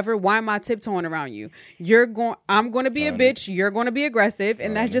forever, why am I tiptoeing around you? I'm going to be a bitch. You're going to be aggressive,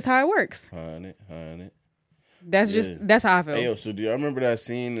 and that's just how it works. Honey. That's just that's how I feel. Hey, yo, so do you remember that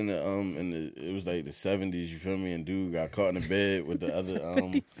scene in the it was like the 70s, you feel me? And dude got caught in the bed with the other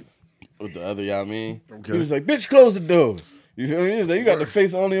you know what I mean? Okay. He was like, bitch, close the door. You feel me? He was like, you got the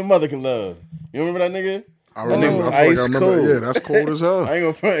face only a mother can love. You remember that nigga? I That nigga remember. was I feel like ice I remember. cold. Yeah, that's cold as hell. I ain't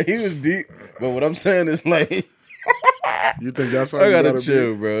gonna front. He was deep. But what I'm saying is like, You think that's how I you gotta gotta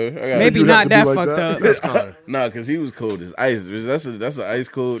chill, be? bro. Maybe You not have to be that like fucked that? up. That's kind. Nah, cause he was cold as ice. That's an ice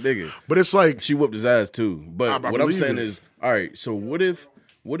cold nigga. But it's like She whooped his ass too. But I what I'm believe saying it. is, all right, so what if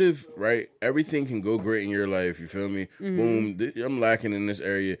right, everything can go great in your life, you feel me? Mm-hmm. Boom, I'm lacking in this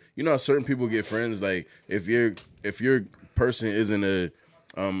area. You know how certain people get friends, like if your person isn't a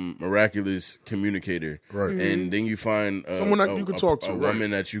miraculous communicator, Right. and then you find Someone that you can talk to, a right.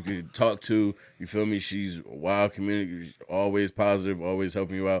 woman that you could talk to, you feel me? She's wild, communicator, always positive, always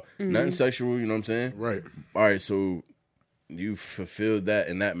helping you out. Mm-hmm. Nothing sexual, you know what I'm saying? right. All right, so you fulfilled that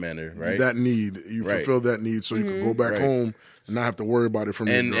in that manner, right? That need you Right. fulfill that need, so you can go back Right. home and not have to worry about it from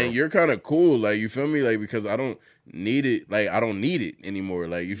and your girl. and you're kind of cool, like, you feel me, like, because I don't need it anymore,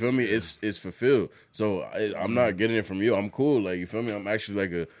 like, you feel me, it's fulfilled, so I'm not getting it from you. I'm cool, like, you feel me, I'm actually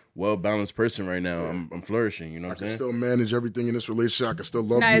like a well-balanced person right now. I'm flourishing, you know I what can I'm saying? still manage everything in this relationship. I can still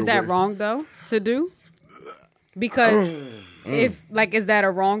love Now, you. is that away. wrong though to do? Because if like, is that a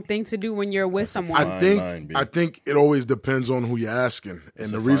wrong thing to do when you're with someone? I think line, B. I think it always depends on who you're asking, and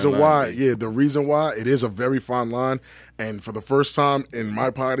the a reason fine why, line, B. the reason why it is a very fine line. And for the first time in my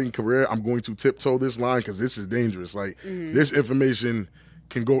potting career, I'm going to tiptoe this line because this is dangerous. Like this information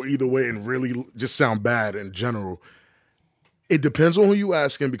can go either way and really just sound bad in general. It depends on who you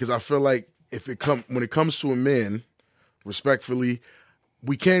asking, because I feel like when it comes to a man, respectfully,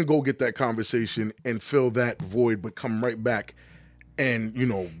 we can go get that conversation and fill that void, but come right back and,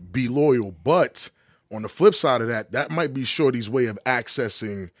 be loyal. But on the flip side of that, that might be Shorty's way of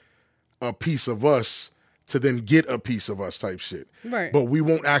accessing a piece of us to then get a piece of us type shit. Right. But we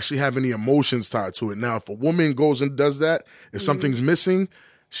won't actually have any emotions tied to it. Now, if a woman goes and does that, if something's missing,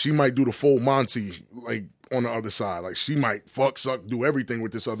 she might do the full Monty, like, on the other side. Like, she might fuck, suck, do everything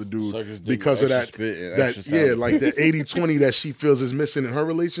with this other dude Suck his dick because of with that, extra spit and extra sound yeah, like the 80-20 that she feels is missing in her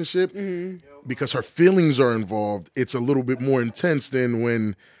relationship. Because her feelings are involved, it's a little bit more intense than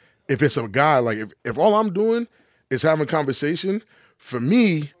when, if it's a guy, like, if all I'm doing is having conversation, for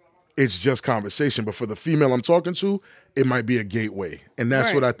me, it's just conversation. But for the female I'm talking to, it might be a gateway. And that's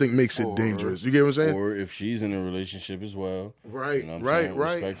Right. what I think makes it dangerous. You get what I'm saying? Or if she's in a relationship as well. Right, You know what I'm right, saying?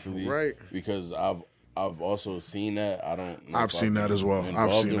 right, Respectfully. right. Because I've also seen that. I don't know I've if seen been that as well. I've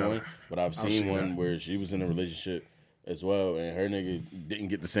involved seen in that. one, but I've seen one that. where she was in a relationship as well and her nigga didn't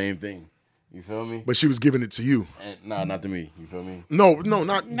get the same thing. You feel me? But she was giving it to you. And, nah, not to me. You feel me? No, not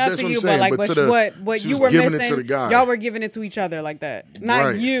Not that's to what you, I'm saying. but like, but to the, what she you was were giving missing, it to the guy. y'all were giving it to each other like that. Not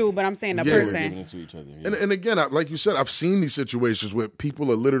Right. you, but I'm saying a Yeah. Giving person. it to each other. Yeah. And again, like you said, I've seen these situations where people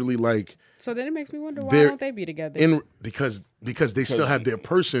are literally like So then it makes me wonder, why They're don't they be together? because they still have their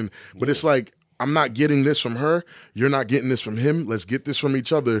person, but it's like, I'm not getting this from her, you're not getting this from him. Let's get this from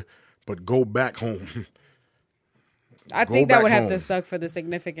each other, but go back home. I go think that back would have home. to suck for the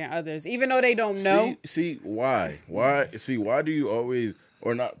significant others, even though they don't know. See, why? Why do you always,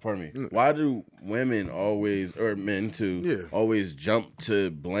 or not, pardon me, why do women always, or men too, always jump to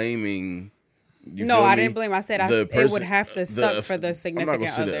blaming, you No, feel I me? didn't blame. I said The it person- would have to suck for the I'm significant not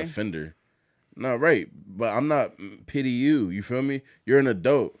gonna say the other. offender. No, right, but I'm not pity you. You feel me? You're an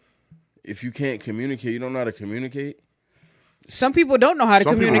adult. If you can't communicate, you don't know how to communicate. Some people don't know how to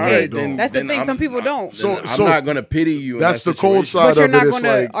Some people communicate. don't. That's the Then thing. Some people don't. So- I'm not gonna pity you. That's in the that cold situation. side But you're of not it. It's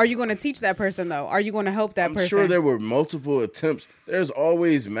going to. like, Are you going to teach that person though? Are you going to help that I'm person? sure there were multiple attempts. There's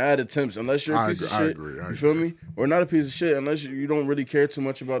always mad attempts, unless you're a piece of I shit. agree. You feel me? Or not a piece of shit, unless you don't really care too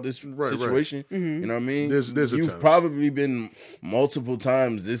much about this situation. Mm-hmm. You know what I mean? There's You've attempts. probably been multiple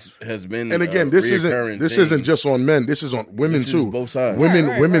times. This has been, and again, a this reoccurring isn't thing. just on men. This is on women This is too. both sides. Women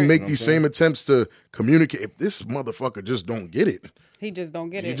Right, women right. make You know these what I'm same attempts to communicate. If this motherfucker just don't get it, he just don't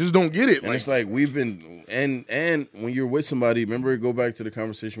get you it. just don't get it. And it's like we've been, and when you're with somebody, remember, go back to the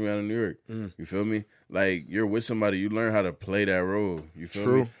conversation we had in New York. Mm. You feel me? Like, you're with somebody, you learn how to play that role. You feel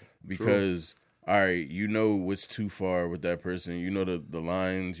True. me? Because, all right, you know what's too far with that person. You know the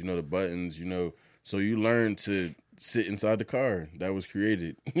lines, you know the buttons, you know. So you learn to sit inside the car that was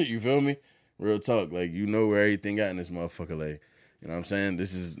created. You feel me? Real talk. Like, you know where everything got in this motherfucker. Like, you know what I'm saying?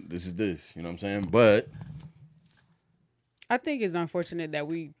 This is this. You know what I'm saying? But I think it's unfortunate that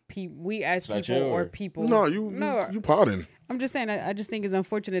we as not people your- or people. no, you pardon. I'm just saying. I just think it's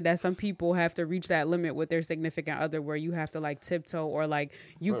unfortunate that some people have to reach that limit with their significant other, where you have to like tiptoe or like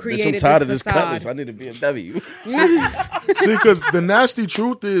you bitch, I'm created tired of this this cutlass. facade. I need a BMW. See, because the nasty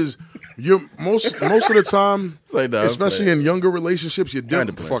truth is, you're most of the time, like, nah, I'm especially playing. in younger relationships, you're dealing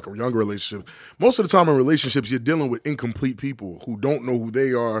Kinda playing. younger relationships. Most of the time in relationships, you're dealing with incomplete people who don't know who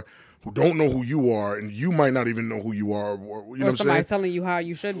they are, who don't know who you are, and you might not even know who you are. Or, you know Or what I'm somebody saying? telling you how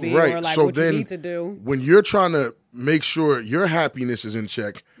you should be, Right. or like So what you then, need to do. when you're trying to make sure your happiness is in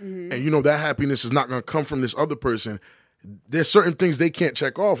check, Mm-hmm. and you know that happiness is not going to come from this other person, there's certain things they can't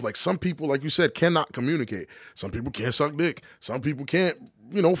check off. Like, some people, like you said, cannot communicate. Some people can't suck dick. Some people can't,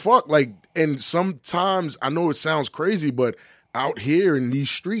 fuck. Like, and sometimes, I know it sounds crazy, but out here in these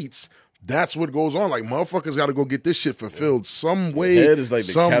streets, that's what goes on. Like, motherfuckers got to go get this shit fulfilled some way, Head is like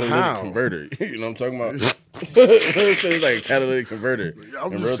the somehow. catalytic converter. You know what I'm talking about? It's like a catalytic converter.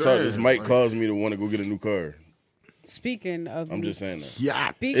 I'm And just real talk, saying, this might like- cause me to want to go get a new car. Speaking of, I'm just saying that.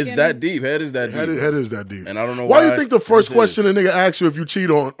 Yeah. It's that deep. Head is that deep. Head is that deep. And I don't know why. why You think the first this question a nigga asks you if you cheat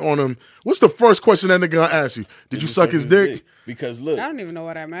on him? What's the first question that nigga gonna ask you? Did you suck his dick? Because look, I don't even know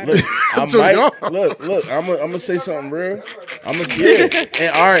what that matters. look, I Too might young. look. I'm gonna say something real. I'm gonna say it.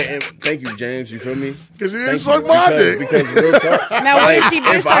 And all right, and thank you, James. You feel me? Because he didn't Thank suck you, my because, dick. Because real talk. Now, what if she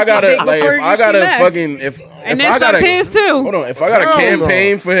did if suck I your gotta, dick like, before if I she gotta left? fucking, if And if then I gotta, sucked his too. Hold on, if I got a Hell no.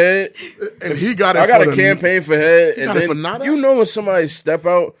 campaign for head, And he got it. I got for a the- campaign for head, got and it for then nada? you know when somebody step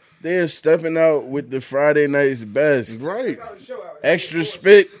out, they're stepping out with the Friday night's best, Right. extra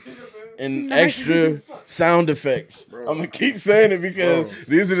spit and extra sound effects. I'm gonna keep saying it because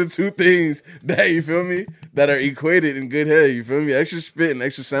these are the two things that, you feel me, that are equated in good head. You feel me? Extra spit and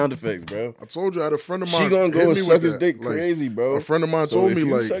extra sound effects, bro. I told you I had a friend of mine. She gonna hit go and me suck with his that. dick Like, crazy, bro. A friend of mine So told if me,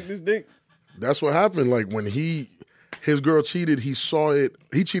 you like, suck this dick. that's what happened. Like, when his girl cheated, he saw it.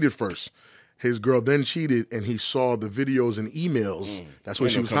 He cheated first. His girl then cheated, and he saw the videos and emails. That's what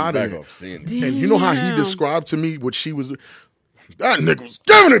Ain't she no was coming hiding back it. off seeing it. And you know how he Damn. described to me what she was. That nigga was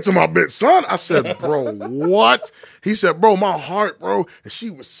giving it to my bitch, son. I said, bro, what? He said, bro, my heart, bro. And she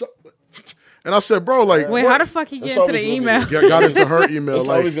was so. And I said, bro, like, Wait, how the fuck he get into the email? got into her email. It's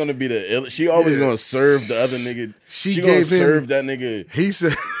like, always gonna be she always gonna serve the other nigga. She gonna serve that nigga. He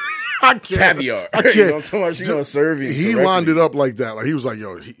said, I can't. Caviar. I can't. You know what I'm talking about? She gonna serve you. He correctly. lined it up like that. Like he was like,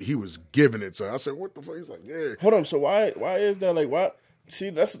 yo, he was giving it to her. I said, what the fuck? He's like, yeah. Hold on. So why is that? Like, why? See,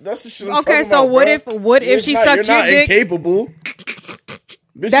 that's the shit I'm Okay, talking so about, what if she sucked you're your not dick? incapable.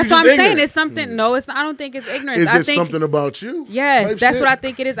 Bitch, That's you what I'm just saying. ignorant. It's something. No, it's not. I don't think it's ignorance. Is I it think, something about you? Yes, type that's shit? what I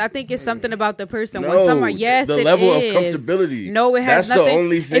think it is. I think it's something about the person. No, When someone, yes, the it level of is. comfortability. No, it has That's the nothing.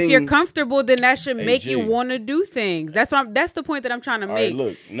 only thing- If you're comfortable, then that should make you Jay. want to do things. That's the point that I'm trying to All right, make.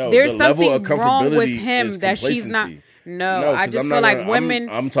 look, no, There's the level something of wrong with comfortability him is that she's not. complacency. No, I 'cause just I'm feel not like gonna- women.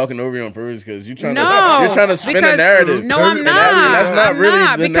 I'm talking over you on purpose because you're trying No, to spin because, a narrative. No, I'm And not. that's not I'm really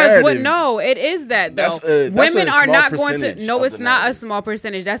not, the because narrative. no, it is that though. That's Women a are small not going to. percentage No, of it's the not a narrative. small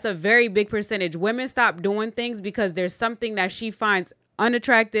percentage. That's a very big percentage. Women stop doing things because there's something that she finds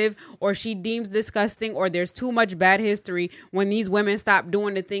unattractive or she deems disgusting or there's too much bad history when these women stop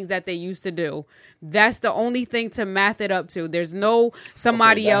doing the things that they used to do. That's the only thing to math it up to. There's no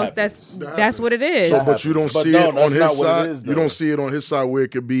somebody that else happens. that's what it is. So, but you don't But see no, it that's on not his what it side. is, You though. don't see it on his side where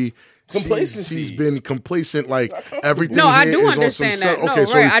it could be Complacency. She's been complacent, like everything. No, I here do is on some understand set- that. No, Okay,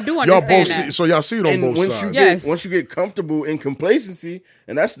 so right, I do y'all understand both that. see, so y'all see it on And both once sides. Yes. once you get comfortable in complacency,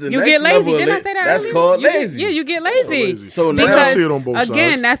 and that's the You next get lazy. level of Didn't I it, say that that's earlier? called You get- lazy. Yeah, you get lazy. lazy. So now- I Because, see it on both again,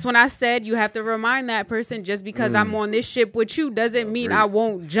 sides. that's when I said you have to remind that person just because I'm on this ship with you doesn't mean I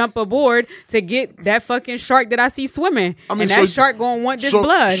won't jump aboard to get that fucking shark that I see swimming. I mean, and so- that shark gonna want this so,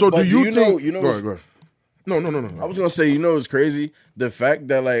 blood. So But do you know- think? you know go what's- ahead, go ahead. No. I was gonna say, it's crazy. The fact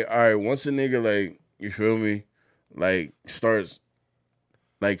that like, all right, once a nigga like, you feel me, like starts,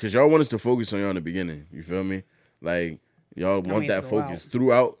 like, cause y'all want us to focus on y'all in the beginning. You feel me? Like y'all want that focus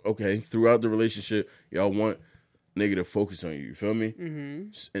throughout. Okay, throughout the relationship, y'all want nigga to focus on you. You feel me?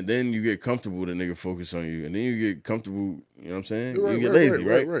 Mm-hmm. And then you get comfortable, the nigga focus on you, and then you get comfortable. You know what I'm saying? Right, you get right, lazy,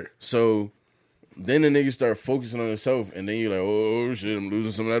 right. right? So. Then the nigga start focusing on himself, and then you're like, oh shit, I'm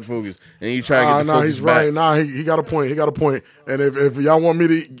losing some of that focus. And you try to get the Nah, focus he's back. right. Nah, he got a point. He got a point. And if y'all want me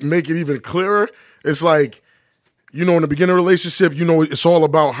to make it even clearer, it's like, in the beginning of a relationship, it's all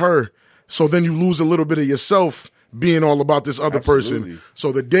about her. So then you lose a little bit of yourself being all about this other Absolutely. person.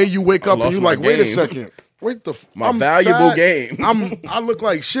 So the day you wake up and lost you're my like, wait a game. second. Wait My I'm valuable fat. game. I look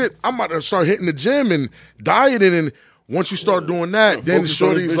like shit. I'm about to start hitting the gym and dieting, and once you start doing that, then Focus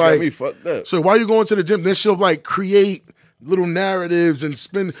on this shorty's bitch got me like, fucked up. so why you going to the gym? Then she'll like create little narratives and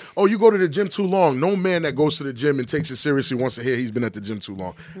spin. Oh, you go to the gym too long. No man that goes to the gym and takes it seriously wants to hear he's been at the gym too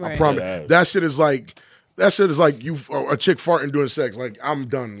long. I Right. promise. Yeah. That shit is like you a chick farting during sex. Like I'm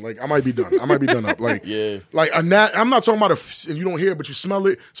done. Like I might be done. I might be done up. Like Yeah. Like I'm not talking about and you don't hear it, but you smell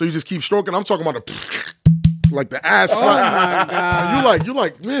it, so you just keep stroking. I'm talking about like the ass. Oh my God. And you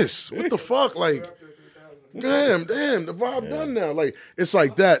like, miss, what the fuck? Like, damn, the vibe done now. Like, it's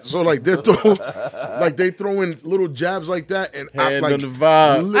like that. So like they throw in little jabs like that, and Hand like on the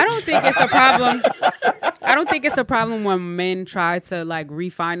vibe. I don't think it's a problem. I don't think it's a problem when men try to like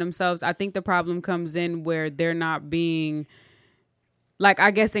refine themselves. I think the problem comes in where they're not being, like,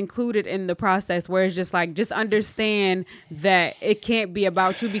 I guess, included in the process, where it's just like, just understand that it can't be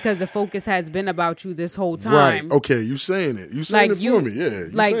about you because the focus has been about you this whole time. right. Okay, you saying it. You saying Like it you, for me. Yeah, you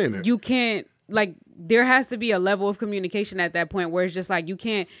like saying it. you can't, like, there has to be a level of communication at that point where it's just like you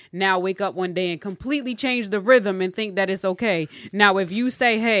can't now wake up one day and completely change the rhythm and think that it's okay. Now, if you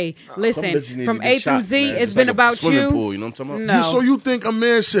say, "Hey, Some listen, bitches need from to get A shot, through Z, man. it's Just been like a about swimming you." pool, you know what I'm talking about? No. So you think a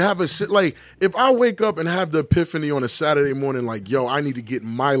man should have like, if I wake up and have the epiphany on a Saturday morning, like, yo, I need to get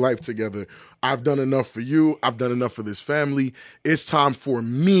my life together. I've done enough for you. I've done enough for this family. It's time for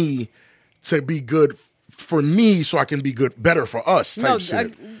me to be good for me so I can be better for us type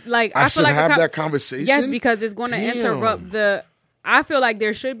shit. Like I I should feel like have that conversation? Yes, because it's going to Damn. interrupt the. I feel like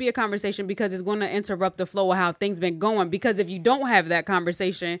there should be a conversation because it's going to interrupt the flow of how things been going. Because if you don't have that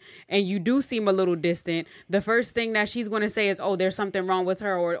conversation and you do seem a little distant, the first thing that she's going to say is, "Oh, there's something wrong with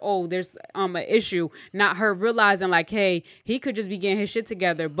her," or "Oh, there's an issue." Not her realizing like, "Hey, he could just be getting his shit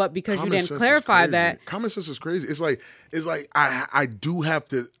together," but because Common you didn't sense is clarify crazy. that. Common sense is crazy. It's like I do have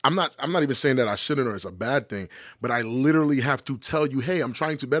to. I'm not even saying that I shouldn't or it's a bad thing, but I literally have to tell you, hey, I'm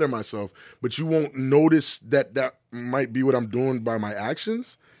trying to better myself, but you won't notice that might be what I'm doing by my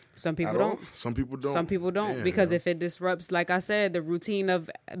actions. Some people At all. don't. Some people don't. Some people don't Damn, because yo. if it disrupts, like I said, the routine of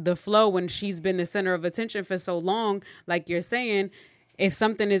the flow when she's been the center of attention for so long, like you're saying, if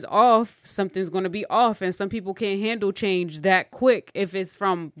something is off, something's going to be off. And some people can't handle change that quick if it's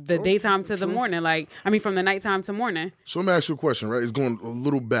from the daytime to the morning. From the nighttime to morning. So let me ask you a question, right? It's going a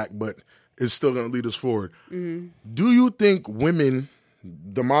little back, but it's still going to lead us forward. Mm-hmm. Do you think women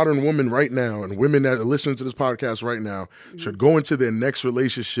the modern woman right now and women that are listening to this podcast right now should go into their next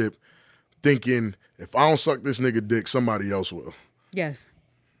relationship thinking, if I don't suck this nigga dick, somebody else will. Yes.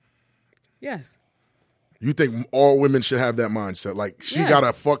 Yes. You think all women should have that mindset? Like, she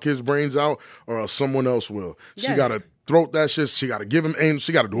gotta fuck his brains out or else someone else will. She gotta throat that shit. She gotta give him aim.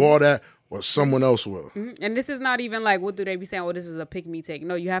 She gotta do all that or someone else will. Mm-hmm. And this is not even like, what do they be saying? Oh, this is a pick me take.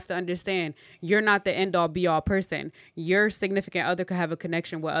 No, you have to understand, you're not the end all be all person. Your significant other could have a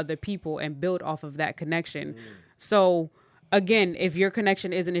connection with other people and build off of that connection. So again, if your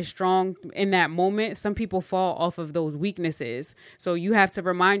connection isn't as strong in that moment, some people fall off of those weaknesses. So you have to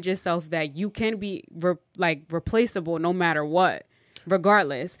remind yourself that you can be replaceable no matter what,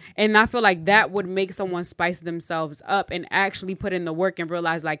 regardless. And I feel like that would make someone spice themselves up and actually put in the work and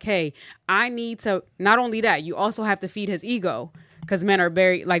realize like, hey, I need to, not only that, you also have to feed his ego. Because men are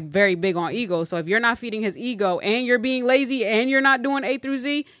very big on ego. So if you're not feeding his ego and you're being lazy and you're not doing A through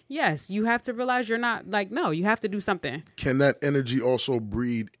Z, yes, you have to realize you're not no, you have to do something. Can that energy also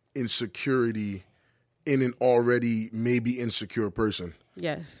breed insecurity in an already maybe insecure person?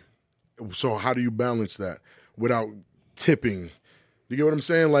 Yes. So how do you balance that without tipping? You get what I'm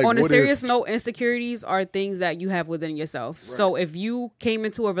saying? Like, on a serious note, insecurities are things that you have within yourself. Right. So if you came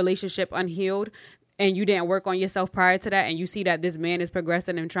into a relationship unhealed, and you didn't work on yourself prior to that, and you see that this man is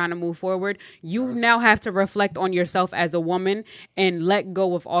progressing and trying to move forward, you now have to reflect on yourself as a woman and let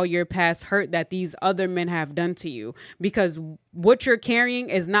go of all your past hurt that these other men have done to you. Because what you're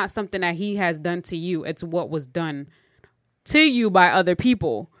carrying is not something that he has done to you. It's what was done to you by other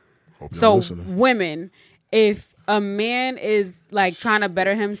people. So women, if a man is like trying to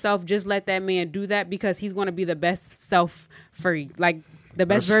better himself, just let that man do that, because he's going to be the best self for you. Like, the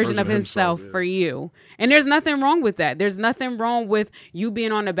best version of himself for you. And there's nothing wrong with that. There's nothing wrong with you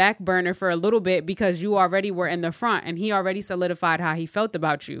being on the back burner for a little bit because you already were in the front and he already solidified how he felt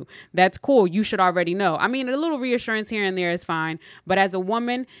about you. That's cool. You should already know. I mean, a little reassurance here and there is fine. But as a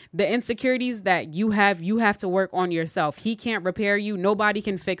woman, the insecurities that you have to work on yourself. He can't repair you. Nobody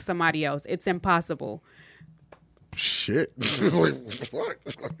can fix somebody else. It's impossible. Shit. Like, what?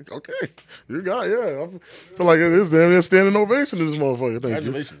 Okay. You got, I feel like it's damn near standing ovation to this motherfucker.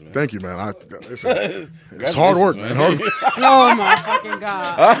 Congratulations, man. Thank you, man. It's hard work, man. Oh, my fucking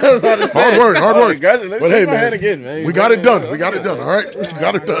God. I was about to say, hard work. Congratulations. But hey, man, again, man. We got it done. All right? We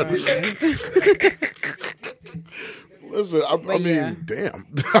got it done. Listen, I mean, damn.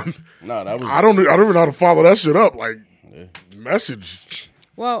 No, that was... I don't even know how to follow that shit up. Like, message.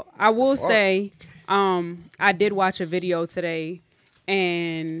 Well, I will say... I did watch a video today,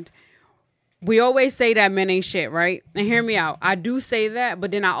 and we always say that men ain't shit, right? And hear me out. I do say that,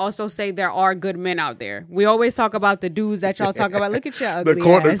 but then I also say there are good men out there. We always talk about the dudes that y'all talk about. Look at your ugly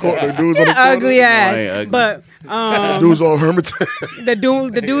ass. The dudes on the ugly ass. But dudes on Hermitage.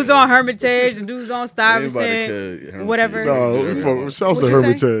 The dudes on Hermitage, the dudes on Stuyvesant, whatever. No, shouts to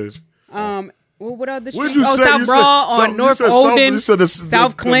Hermitage. Well, what other street? South Broad on North Olden,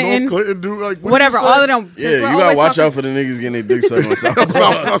 South Clinton, dude, like, whatever. All of them. Yeah, you gotta watch out for the niggas getting their dick sucked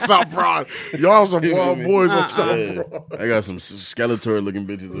on South Broad. Y'all some wild boys on South Broad. I got some Skeletor looking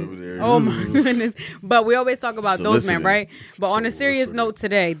bitches over there. Oh my goodness! But we always talk about those men, right? But on a serious note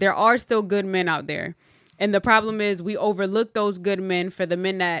today, there are still good men out there, and the problem is we overlook those good men for the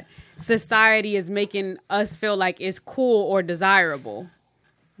men that society is making us feel like is cool or desirable.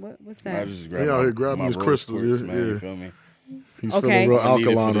 What's that? I just grabbing his crystal. Man, you feel me? He's feeling real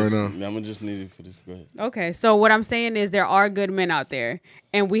alkaline right now. I'm gonna just need it for this. Go ahead. Okay, so what I'm saying is there are good men out there,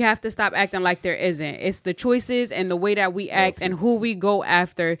 and we have to stop acting like there isn't. It's the choices and the way that we act and who we go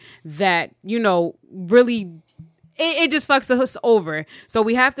after that, really... It just fucks us over. So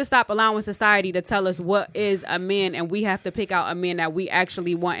we have to stop allowing society to tell us what is a man, and we have to pick out a man that we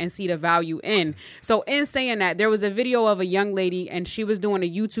actually want and see the value in. So in saying that, there was a video of a young lady, and she was doing a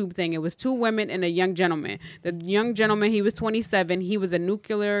YouTube thing. It was two women and a young gentleman. The young gentleman, he was 27. He was a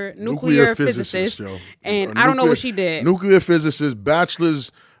nuclear physicist. And I don't know what she did. Nuclear physicist,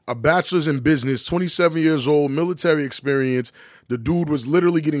 a bachelor's in business, 27 years old, military experience. The dude was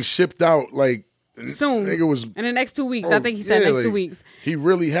literally getting shipped out like soon. I think it was in the next 2 weeks. I think he said next 2 weeks. He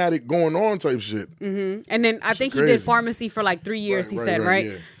really had it going on type shit. Mm-hmm. And then I think he did pharmacy for like 3 years, he said, right?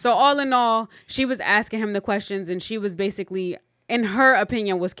 Yeah. So all in all, she was asking him the questions, and she was basically in her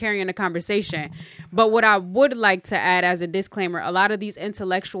opinion, was carrying the conversation. But what I would like to add as a disclaimer, a lot of these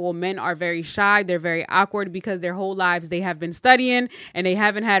intellectual men are very shy. They're very awkward because their whole lives they have been studying and they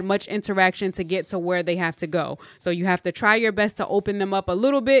haven't had much interaction to get to where they have to go. So you have to try your best to open them up a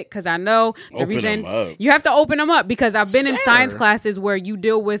little bit, because I know the reason you have to open them up, because I've been in science classes where you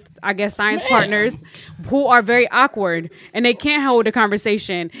deal with, I guess, science partners who are very awkward and they can't hold a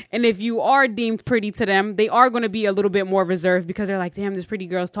conversation. And if you are deemed pretty to them, they are going to be a little bit more reserved because they're like, damn, this pretty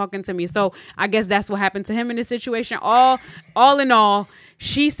girl's talking to me. So I guess that's what happened to him in this situation. All in all,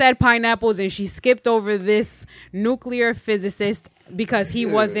 she said pineapples and she skipped over this nuclear physicist because he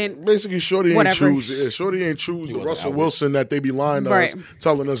wasn't basically Shorty whatever. ain't choose. Yeah, Shorty ain't choose the Russell Wilson that they be lying to us,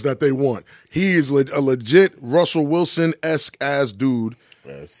 telling us that they want. He is a legit Russell Wilson-esque ass dude,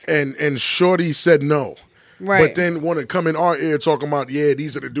 and Shorty said no. Right. But then want to come in our ear talking about, yeah,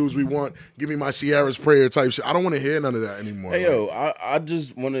 these are the dudes we want. Give me my Sierra's prayer type shit. I don't want to hear none of that anymore. Hey, yo, I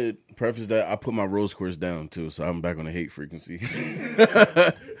just want to preface that I put my rose quartz down, too, so I'm back on the hate frequency.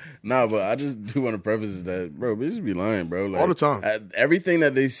 Nah, but I just do want to preface that, bro, bitches be lying, bro. Like, all the time. Everything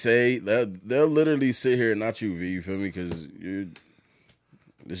that they say, they'll literally sit here and not you, V, you feel me? Because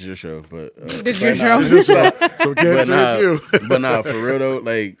this is your show, but... this is your show. So can't say you. But nah, for real, though,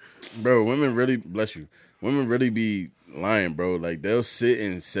 like, bro, women really, bless you, women really be lying, bro. Like, they'll sit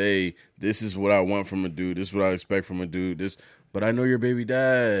and say, this is what I want from a dude, this is what I expect from a dude, this, but I know your baby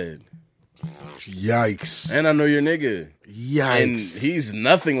dad. Yikes. And I know your nigga. Yikes. And he's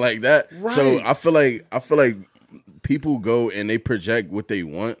nothing like that. Right. So I feel like people go and they project what they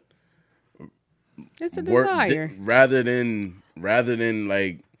want. It's a desire. Rather than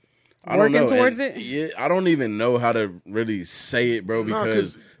like, I working don't know. towards and, it. Yeah, I don't even know how to really say it, bro,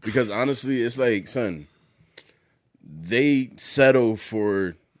 because honestly, it's like, son, they settle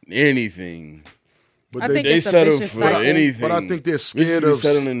for anything. But I think they it's a settle vicious for cycle. anything. But I think they're Bitches scared be of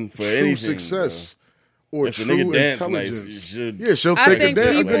settling for true anything, success. Bro. Or If a true nigga dance intelligence. nice, you should. Yeah, she'll I take think a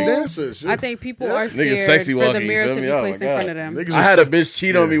good people- dancer. I think people are Niggas scared sexy for walking, the you mirror feel to me? be Oh, placed my in front God. of them. Niggas I are had a sex- bitch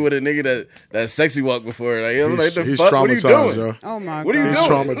cheat on me with a nigga that sexy walked before. Like, I'm like, the He's fuck? What are you traumatized, doing? yo. Oh my What are you god. He's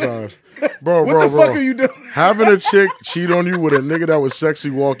doing? traumatized. Bro, What the bro. fuck are you doing? Having a chick cheat on you with a nigga that was sexy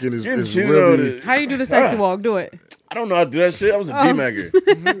walking is Cheated on really... it. How do you do the sexy walk? Do it. I don't know how to do that shit. I was a D-Macker.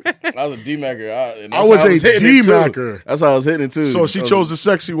 I was a D-Macker. I was a D-Macker. That's how I was hitting it, too. So she chose the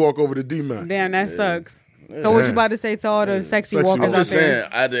sexy walk over the D-Mac. Damn, that sucks. So what you about to say to all the sexy Sexy walkers I'm out just there?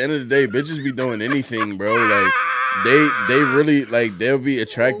 saying, at the end of the day, bitches be doing anything, bro. Like, they really, like, they'll be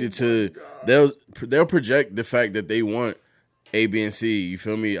attracted to, they'll project the fact that they want A, B, and C. You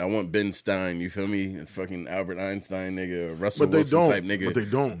feel me? I want Ben Stein. You feel me? And fucking Albert Einstein, nigga, or Russell But they Wilson don't. type nigga. But they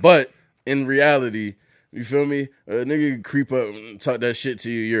don't. But in reality, you feel me? A nigga can creep up and talk that shit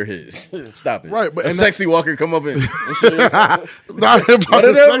to you. You're his. Stop it. Right, but- a and sexy walker come up and Not about One the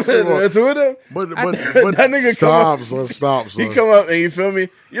of them, sexy walk. two of them. But that nigga stop, come son, stop, son. He come up and you feel me?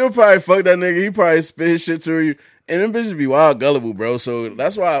 You'll probably fuck that nigga. He probably spit his shit to you. And them bitches be wild gullible, bro. So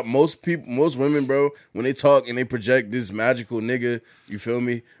that's why most women, bro, when they talk and they project this magical nigga, you feel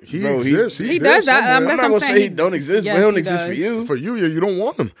me? He bro, exists. He He's does there that. somewhere. I'm That's not what I'm gonna say saying. he don't exist, Yes, but he don't he exist for does. you. For you, yeah, you don't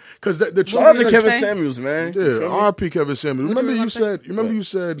want him. Because the Shout out you to gonna Kevin say? Samuels, man. You Yeah, feel me? R.I.P. Kevin Samuels. What Remember you you was gonna said, you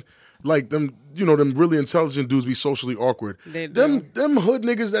said, like them, them really intelligent dudes be socially awkward. They do. Them hood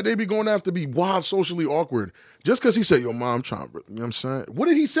niggas that they be going after be wild socially awkward. Just because he said, yo, mom, I'm trying, you know what I'm saying? What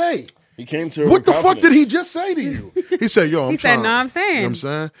did he say? He came to her What with the fuck did he confidence. just say to you? He said, yo, I'm He said, trying. "Nah, I'm saying." You know what I'm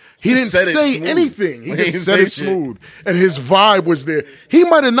saying? He didn't said it say smooth. anything. He He just didn't said say it shit. smooth. And his vibe was there. He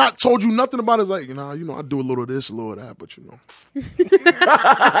might have not told you nothing about it. It's like, I do a little of this, a little of that, but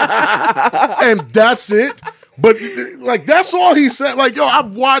and that's it. But like that's all he said. Like, yo,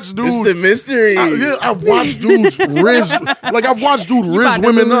 I've watched dudes. It's the mystery. I've watched dudes riz. Like I've watched dudes riz about to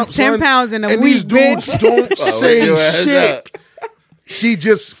women lose up. 10 son, pounds in a and week, these dudes bitch. don't wake say your ass shit. up. She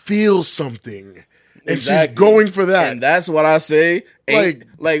just feels something, and Exactly. she's going for that. And that's what I say. Like,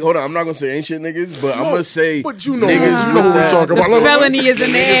 hold on, I'm not gonna say ain't shit niggas, but I'm gonna say but you know, niggas you know what we're talking about. Look, Felony is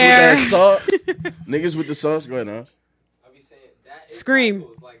in the air. with that sauce. Niggas with the sauce. Go ahead, Nas. I be saying that is Scream.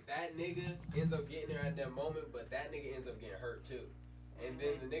 cycles. Like that nigga ends up getting her at that moment, but that nigga ends up getting hurt too. And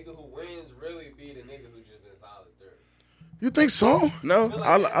then the nigga who wins really be the nigga who just been solid through. You think so? No, feel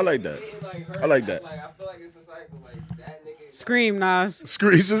I like that. getting, like, hurt. I like that. I feel like it's a cycle. Like that nigga. Scream, Nas.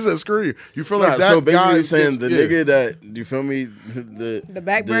 Scream. He just said scream. You feel Nah, like that so basically guy saying gets- the yeah. nigga that you feel me the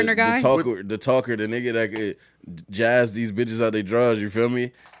back burner guy? the talker, the nigga that could jazz these bitches out they drawers. You feel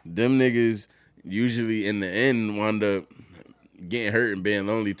me? Them niggas usually in the end wind up getting hurt and being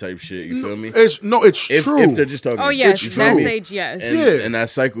lonely type shit. You feel me? It's true. If they're just talking, Oh yes, It's that true. stage, yes. and that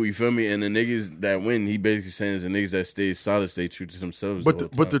cycle, you feel me? And the niggas that win, he basically saying is the niggas that stay solid, stay true to themselves. but the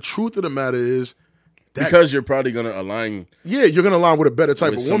whole but the time. truth of the matter is, because you're probably gonna align yeah, you're gonna align with a better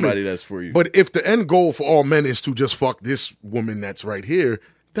type with of somebody woman. that's for you. But if the end goal for all men is to just fuck this woman that's right here,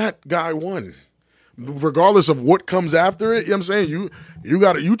 that guy won. Regardless of what comes after it, you know what I'm saying?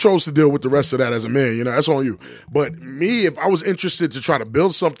 You chose to deal with the rest of that as a man, you know, that's on you. But me, if I was interested to try to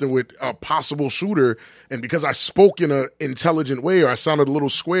build something with a possible shooter, and because I spoke in an intelligent way or I sounded a little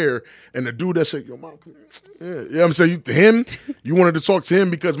square, and the dude that said, yo, mom, come here. Yeah, you know what I'm saying? You wanted to talk to him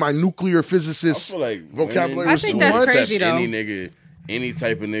because my nuclear physicist I feel like vocabulary women was I think too that's much. crazy, though. Any nigga, any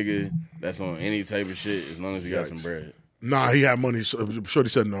type of nigga that's on any type of shit, as long as he got some bread. Nah, he had money. Shorty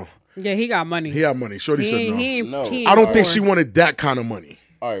said no. Yeah, he got money. He had money. Shorty said no. No. he ain't I don't think poor. she wanted that kind of money.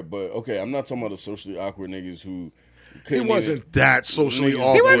 All right, but okay, I'm not talking about the socially awkward niggas who He couldn't wasn't that socially Niggas-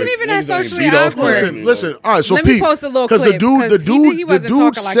 awkward. He wasn't even that Niggas don't socially beat off awkward. correctly. Listen. All right, so Let me Pete, post a little because clip, the dude, 'cause he wasn't the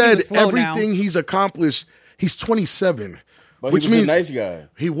dude talking like he said was slow now. everything he's accomplished. He's 27, But which he was means a nice guy.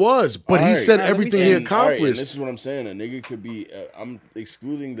 he was, but All he right. said All right, let me everything see. he And, all right, and accomplished. this is what I'm saying. A nigga could be. I'm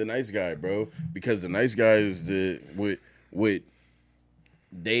excluding the nice guy, bro, because the nice guy is what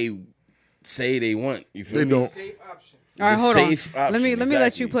they say they want. You feel They me? don't. Safe option. All right, the hold on. safe Let me option, let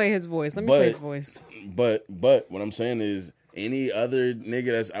exactly. you play his voice. Let me But- play his voice. But what I'm saying is, any other nigga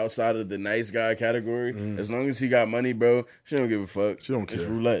that's outside of the nice guy category, as long as he got money, bro, she don't give a fuck. She don't It's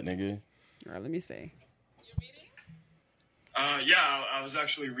care. roulette, nigga. All right, let me see. Yeah, I was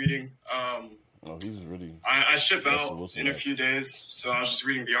actually reading. Oh, he's really. I ship Russell out Wilson in a does. few days, so I was just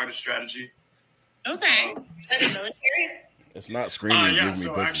reading the artist strategy. Okay. That's military? It's not screaming. Yeah, Give me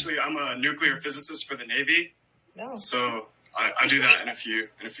so pussy. actually, I'm a nuclear physicist for the Navy, No. so I do that in a few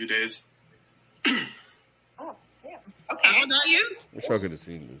days. Oh, yeah. Okay. How old are you? Wish I could have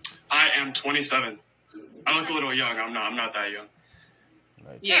seen this. I am 27. I look a little young. I'm not that young.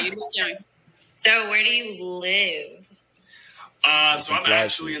 Nice. Yeah, you look young. So where do you live? So I'm Fly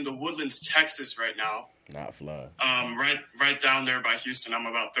actually shit. in the Woodlands, Texas, right now. Not fly. Right down there by Houston. I'm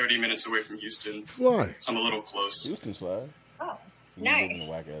about 30 minutes away from Houston, Fly. so I'm a little close. Houston's fly. Oh, You live in nice.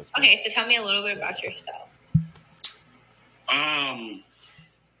 a whack ass. Okay, so tell me a little bit about yourself.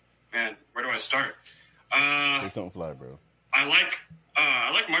 Man, where do I start? Say something fly, bro. I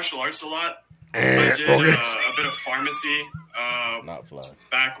like martial arts a lot. I Eh, did okay. a bit of pharmacy Not fly.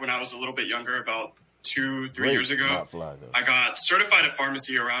 back when I was a little bit younger, about 2-3 Wait, years ago. Not fly though. I got certified at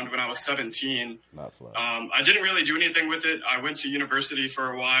pharmacy around when I was 17. Not fly. I didn't really do anything with it. I went to university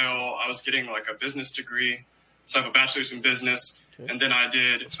for a while. I was getting like a business degree. So I have a bachelor's in business. Okay. And then I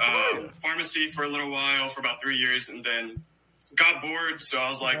did pharmacy for a little while, for about 3 years, and then got bored. So I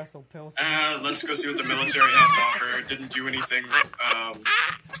was like, Russell Pilson. let's go see what the military has to offer. Didn't do anything.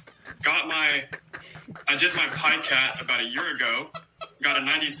 I did my PICAT about a year ago. Got a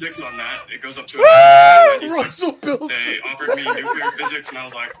 96 on that. It goes up to a 96. Russell Wilson. They offered me nuclear physics, and I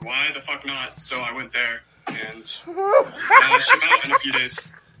was like, why the fuck not? So I went there, and ship out in a few days.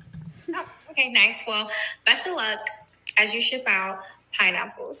 Oh, okay, nice. Well, best of luck as you ship out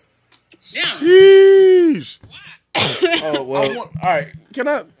pineapples. Yeah. Jeez. Oh well. All right. Can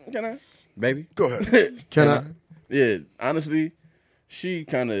I? Baby. Go ahead. Can I? Yeah. Honestly, she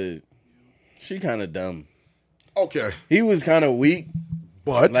kind of dumb. Okay. He was kind of weak.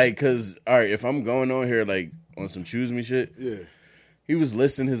 But Like, cause all right, if I'm going on here like on some choose me shit, yeah, he was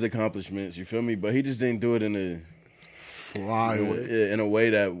listing his accomplishments. You feel me? But he just didn't do it in fly away. a way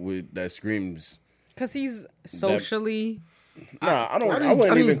that screams. Because he's socially. Nah, I don't. I I, didn't-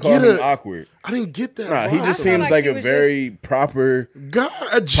 wouldn't I even didn't call get him it. awkward. I didn't get that. Nah, he vibe. just feel seems like like he a was very proper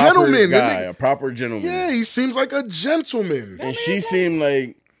a gentleman. guy, Let a proper gentleman. Yeah, he seems like a gentleman. And she seemed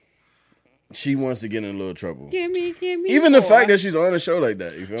like she wants to get in a little trouble. Give me. Even the more. fact that she's on a show like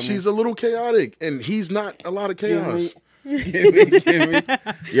that, you feel me? She's a little chaotic, and he's not a lot of chaos. Give me.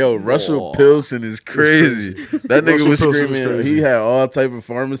 Yo, Russell Pilson is crazy. That nigga Russell was Pilson is screaming. crazy. He had all type of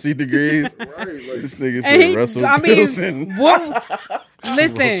pharmacy degrees. This nigga said Russell Pilson. What?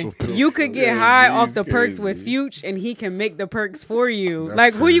 Listen, Pilson. you could get Yeah, high he's off the perks crazy. with Fuge, and he can make the perks for you. That's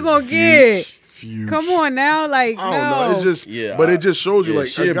like, who you gonna crazy. get? Fuge. Come on now, like, I don't no. know. It's just, Yeah, but it just shows you, Yeah, like,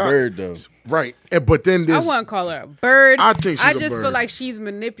 she a guy- bird though. right? But then I there's wouldn't call her a bird. I think she's I a just bird. feel like she's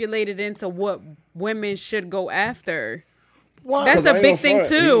manipulated into what women should go after. why? That's a I ain't big gonna thing, front.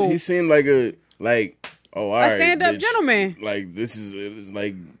 too. He seemed like all right, stand-up bitch. gentleman. Like this is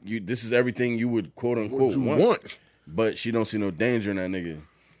like you. This is everything you would quote unquote what you want. want. But she don't see no danger in that nigga.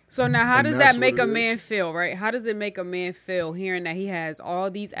 So now, how And does that's that make what a it man feel, right? How does it make a man feel hearing that he has all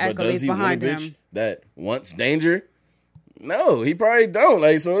these But does accolades he want a behind bitch him? that wants danger? No, he probably don't.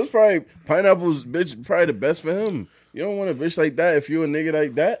 Like, so it's probably Pineapple's bitch probably the best for him. You don't want a bitch like that if you a nigga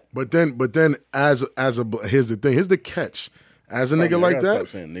like that. But then, as a here's the thing. Here's the catch. As a nigga like that, stop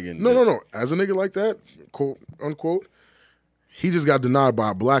saying nigga and no. bitch. As a nigga like that, quote unquote, he just got denied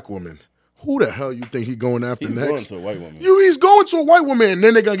by a black woman. Who the hell you think he going after He's next? going to a white woman. He's going to a white woman, and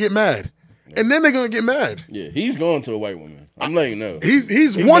then they're gonna get mad. And then they're gonna get mad. Yeah, he's going to a white woman. I'm letting you know.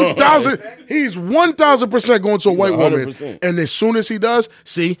 He's 1,000. He's 1,000% going to a white woman. 100%. And as soon as he does,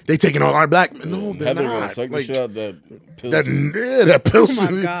 see, they taking all our black men. No, they're Heather not. gonna suck the Like, shit out that pill. that Pilsen.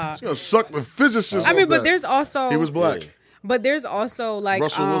 Oh my God. She's gonna suck the physicist. I mean, off but that. there's also he was black. But there's also like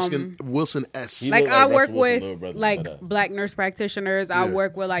Russell Wilson S. He like look I like work Russell Wilson's little with brother, like badass. black nurse practitioners. I Yeah.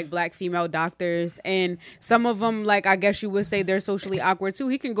 work with like black female doctors, and some of them, like I guess you would say, they're socially awkward too.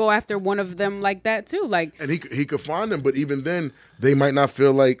 He can go after one of them like that too. Like, And he could find them, but even then, they might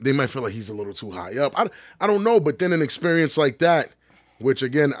feel like he's a little too high up. I don't know, but then an experience like that, which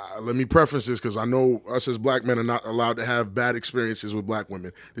again, let me preface this because I know us as black men are not allowed to have bad experiences with black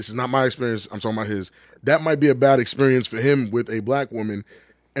women. This is not my experience. I'm talking about his. That might be a bad experience for him with a black woman,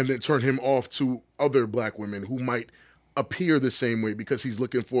 and then turn him off to other black women who might appear the same way because he's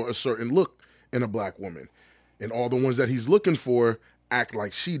looking for a certain look in a black woman, and all the ones that he's looking for act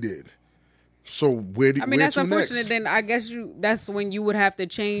like she did. So where do I mean, where that's to unfortunate. next? Then I guess that's when you would have to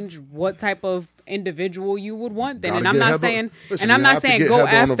change what type of individual you would want. Then, Gotta and I'm get not Heather- saying, listen, and I'm you not have to saying get go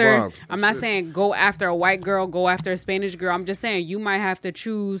Heather on the after. vibe. I'm That's not it. saying go after a white girl, go after a Spanish girl. I'm just saying you might have to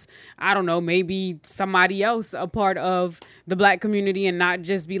choose. I don't know, maybe somebody else a part of the black community, and not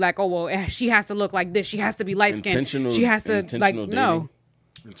just be like, oh well, she has to look like this. She has to be light skinned. She has to like intentional no.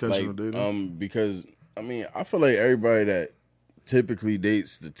 Intentional dating. Because I mean, I feel like everybody that typically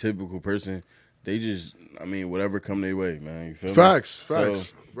dates the typical person, they just, I mean, whatever come their way, man. You feel Facts, me?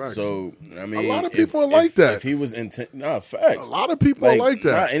 facts. So I mean, A lot of people are like that. If he was facts. A lot of people are like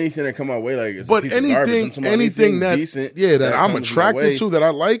that. Not anything that come my way, like it's a But piece of garbage. I'm anything talking about that decent that I'm comes my way, attracted to, that I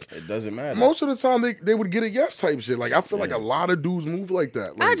like, it doesn't matter. most of the time they would get a yes type shit. Like I feel like a lot of dudes move like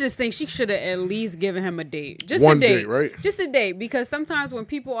that. Like, I just think she should have at least given him a date. Just One a date. date, right? Just a date. Because sometimes when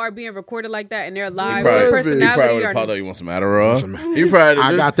people are being recorded like that and their He lives, probably, their he probably personality would are have popped out. You want some Adderall? He probably.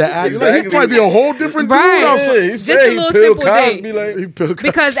 I got that. Exactly. He probably be a whole different dude Right. outside. Yeah, he Just said a he little Bill simple Cosby, date. like, He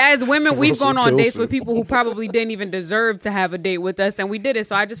picked- because as women, we've Russell gone on dates Wilson. with people who probably didn't even deserve to have a date with us, and we did it.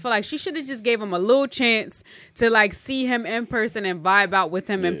 So I just feel like she should have just gave him a little chance to like see him in person and vibe out with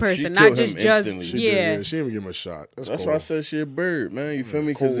him in she person, killed not just him instantly. She yeah. did, she didn't even give him a shot. That's That's cool. why I said she a bird, man. You feel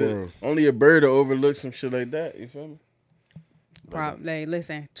me? Because cool world. only a bird will overlook some shit like that. You feel me? Like,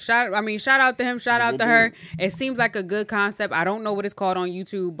 listen, shout out to him, shout out to her. It seems like a good concept. I don't know what it's called on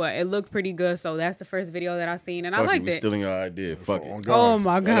YouTube, but it looked pretty good. So that's the first video that I seen, and I Fuck liked we it. stealing your idea. Fuck Oh, it. God. Oh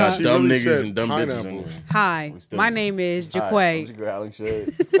my I got god! dumb really niggas said and dumb bitches pineapple. on there. Hi, still- my name is Jaquay.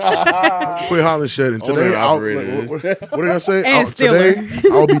 Quit Holland Shed. And Owner today, and I'll, operator. what did I say? And stealer. Today,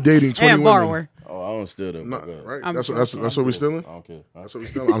 I'll be dating 20 And women. borrower. Oh, I don't steal them. Not, right? I'm That's joking. what we're stealing? I don't care. That's what we're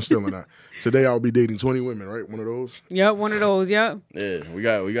stealing? I'm stealing that. Today, I'll be dating 20 women, right? One of those? Yep, one of those. Yep. Yeah, we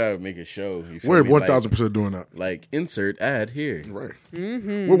got to make a show. You feel We're me? 1,000% doing that. Like insert ad here. Right.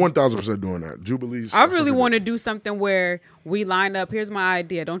 We're 1,000% doing that. Jubilees. I really want to do something where we line up. Here's my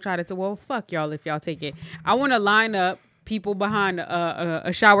idea. Don't try to say, well, fuck y'all if y'all take it. I want to line up people behind a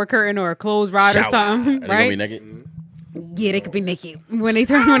shower curtain or a clothes rod or Shower. something, Are they gonna right? be naked? Yeah, they could be naked when they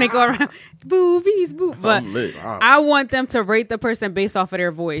go around. Boobies, But I'm lit. I want them to rate the person based off of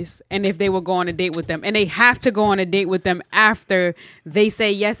their voice and if they will go on a date with them. And they have to go on a date with them after they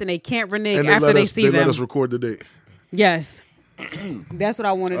say yes, and they can't renege And after they see they them. let us record the date. Yes. That's what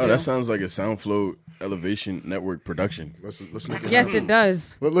I want to Oh, do. that sounds like a SoundFlow Elevation Network production. Let's make it Yes, happen. it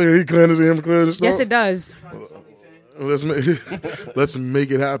does. Look, he clearing his Yes, it does. Let's make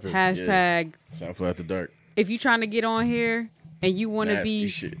it happen. Hashtag. SoundFlow After Dark. If you trying to get on here and you want to Nasty be,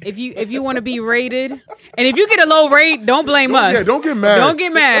 shit. if you want to be rated, and if you get a low rate, don't blame us. Yeah, don't get mad. Don't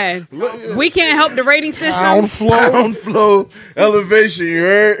get mad. We can't help the rating system. SoundFlow Elevation, you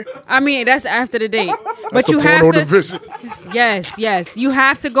heard? I mean, that's after the date, but That's you the have porno to. division. Yes, you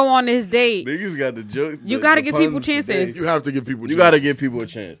have to go on this date. Niggas got the jokes. You the- gotta the give people puns chances. today. You have to give people. You got to give people a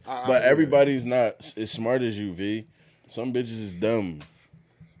chance. But everybody's not as smart as you, V. Some bitches is dumb.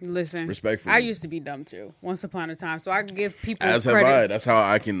 Listen, Respectfully. I used to be dumb too, once upon a time, so I can give people As have credit. I. That's how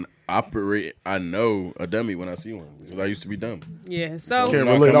I can operate. I know a dummy when I see one because I used to be dumb. Yeah, so Can't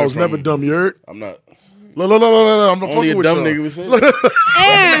not relate. I coming was never from- dumb. You heard? I'm not. No. I'm not Only fucking a with dumb y'all. nigga would say that.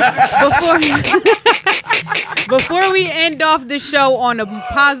 before we end off the show on a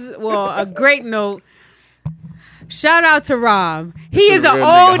positive, a great note. Shout out to Rob. He This is is a an real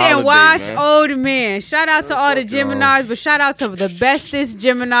old nigga and holiday, washed man. old man. Shout out to all the fuck y'all. Geminis, but shout out to the bestest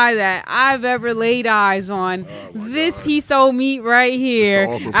Gemini that I've ever laid eyes on. This piece of meat right here.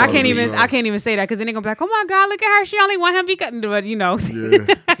 awkward I part can't of the even. show. I can't even say that because then they're gonna be like, "Oh my God, look at her. She only want him to be cutting." But you know,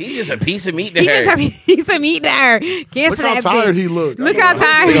 Yeah. He's just a piece of meat to he her. just have piece of meat there. Look Cancel how that tired bitch. he looked. Look how They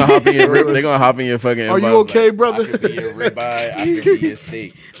tired. gonna hop in your rib. They gonna hop in your fucking. Are you inbox okay, like, brother? I could be your ribeye. I could be your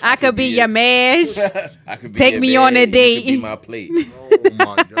steak. I could be your mash. I could be Take your me bed. on a You date. could be my plate. Oh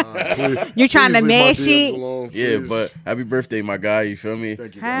my God. Please- You trying to please leave my mash DMs it? alone, Yeah, please. but happy birthday, my guy. You feel me?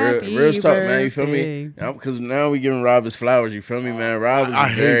 Thank you. Happy Real talk, man. You feel me? birthday. Because now we giving Rob his flowers. You feel me, man? Rob is I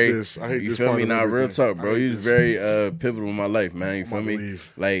hate very. this. I hate you this feel part me? of Now, real everything. talk, bro. I hate He was this. very pivotal in my life, man. You feel about me? to leave.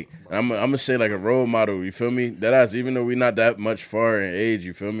 Like, I'm gonna say like a role model. You feel me? That ass, even though we not that much far in age.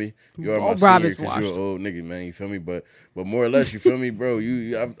 You feel me? You are my Rob senior is because you washed. an old nigga, man. You feel me? But more or less, you feel me, bro?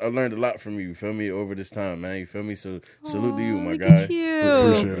 I learned a lot from you. You feel me? Over this time, man. You feel me? So salute to you, my Look guy. at you.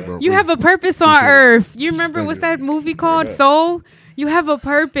 Appreciate it, bro. You have a purpose on Appreciate it. earth. You remember Thank what's you. that movie called Soul? You have a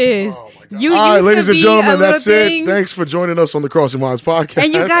purpose. You All right, used ladies to and be gentlemen, a little that's thing, it. Thanks for joining us on the Crossing Minds podcast.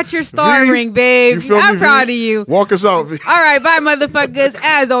 and you got your star V, ring, babe. you feel I'm me, V? proud of you. Walk us out, V. All right, bye, motherfuckers.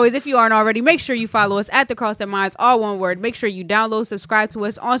 As always, if you aren't already, make sure you follow us at The Cross That Minds, all one word. Make sure you download, subscribe to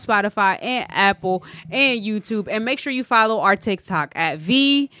us on Spotify and Apple and YouTube. And make sure you follow our TikTok at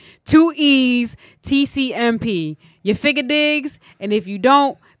V2EsTCMP. You figure digs, and if you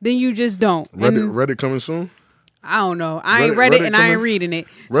don't, then you just don't. Reddit coming soon? I don't know. I ain't read it Reddit and I ain't coming- reading it.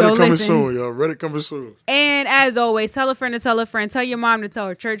 Reddit So coming listen. soon, yo. Reddit coming soon. And as always, tell a friend to tell a friend. Tell your mom to tell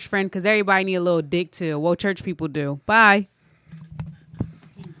her church friend because everybody need a little dick too. Well, church people do. Bye.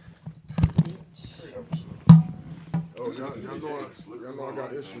 Oh, y'all know I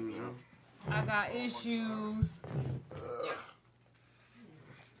got issues, yo. I got issues.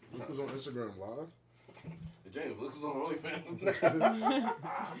 Luke was on Instagram Live. James, look who's on OnlyFans.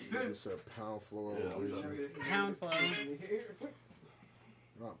 It said pound flow elevation. Pound flow.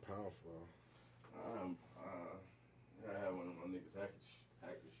 Not pound flow. I had one of my niggas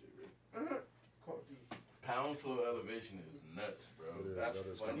hack this shit, bro. Pound flow elevation is nuts, bro. It is, That's that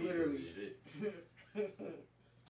is funny kinda as crazy. shit.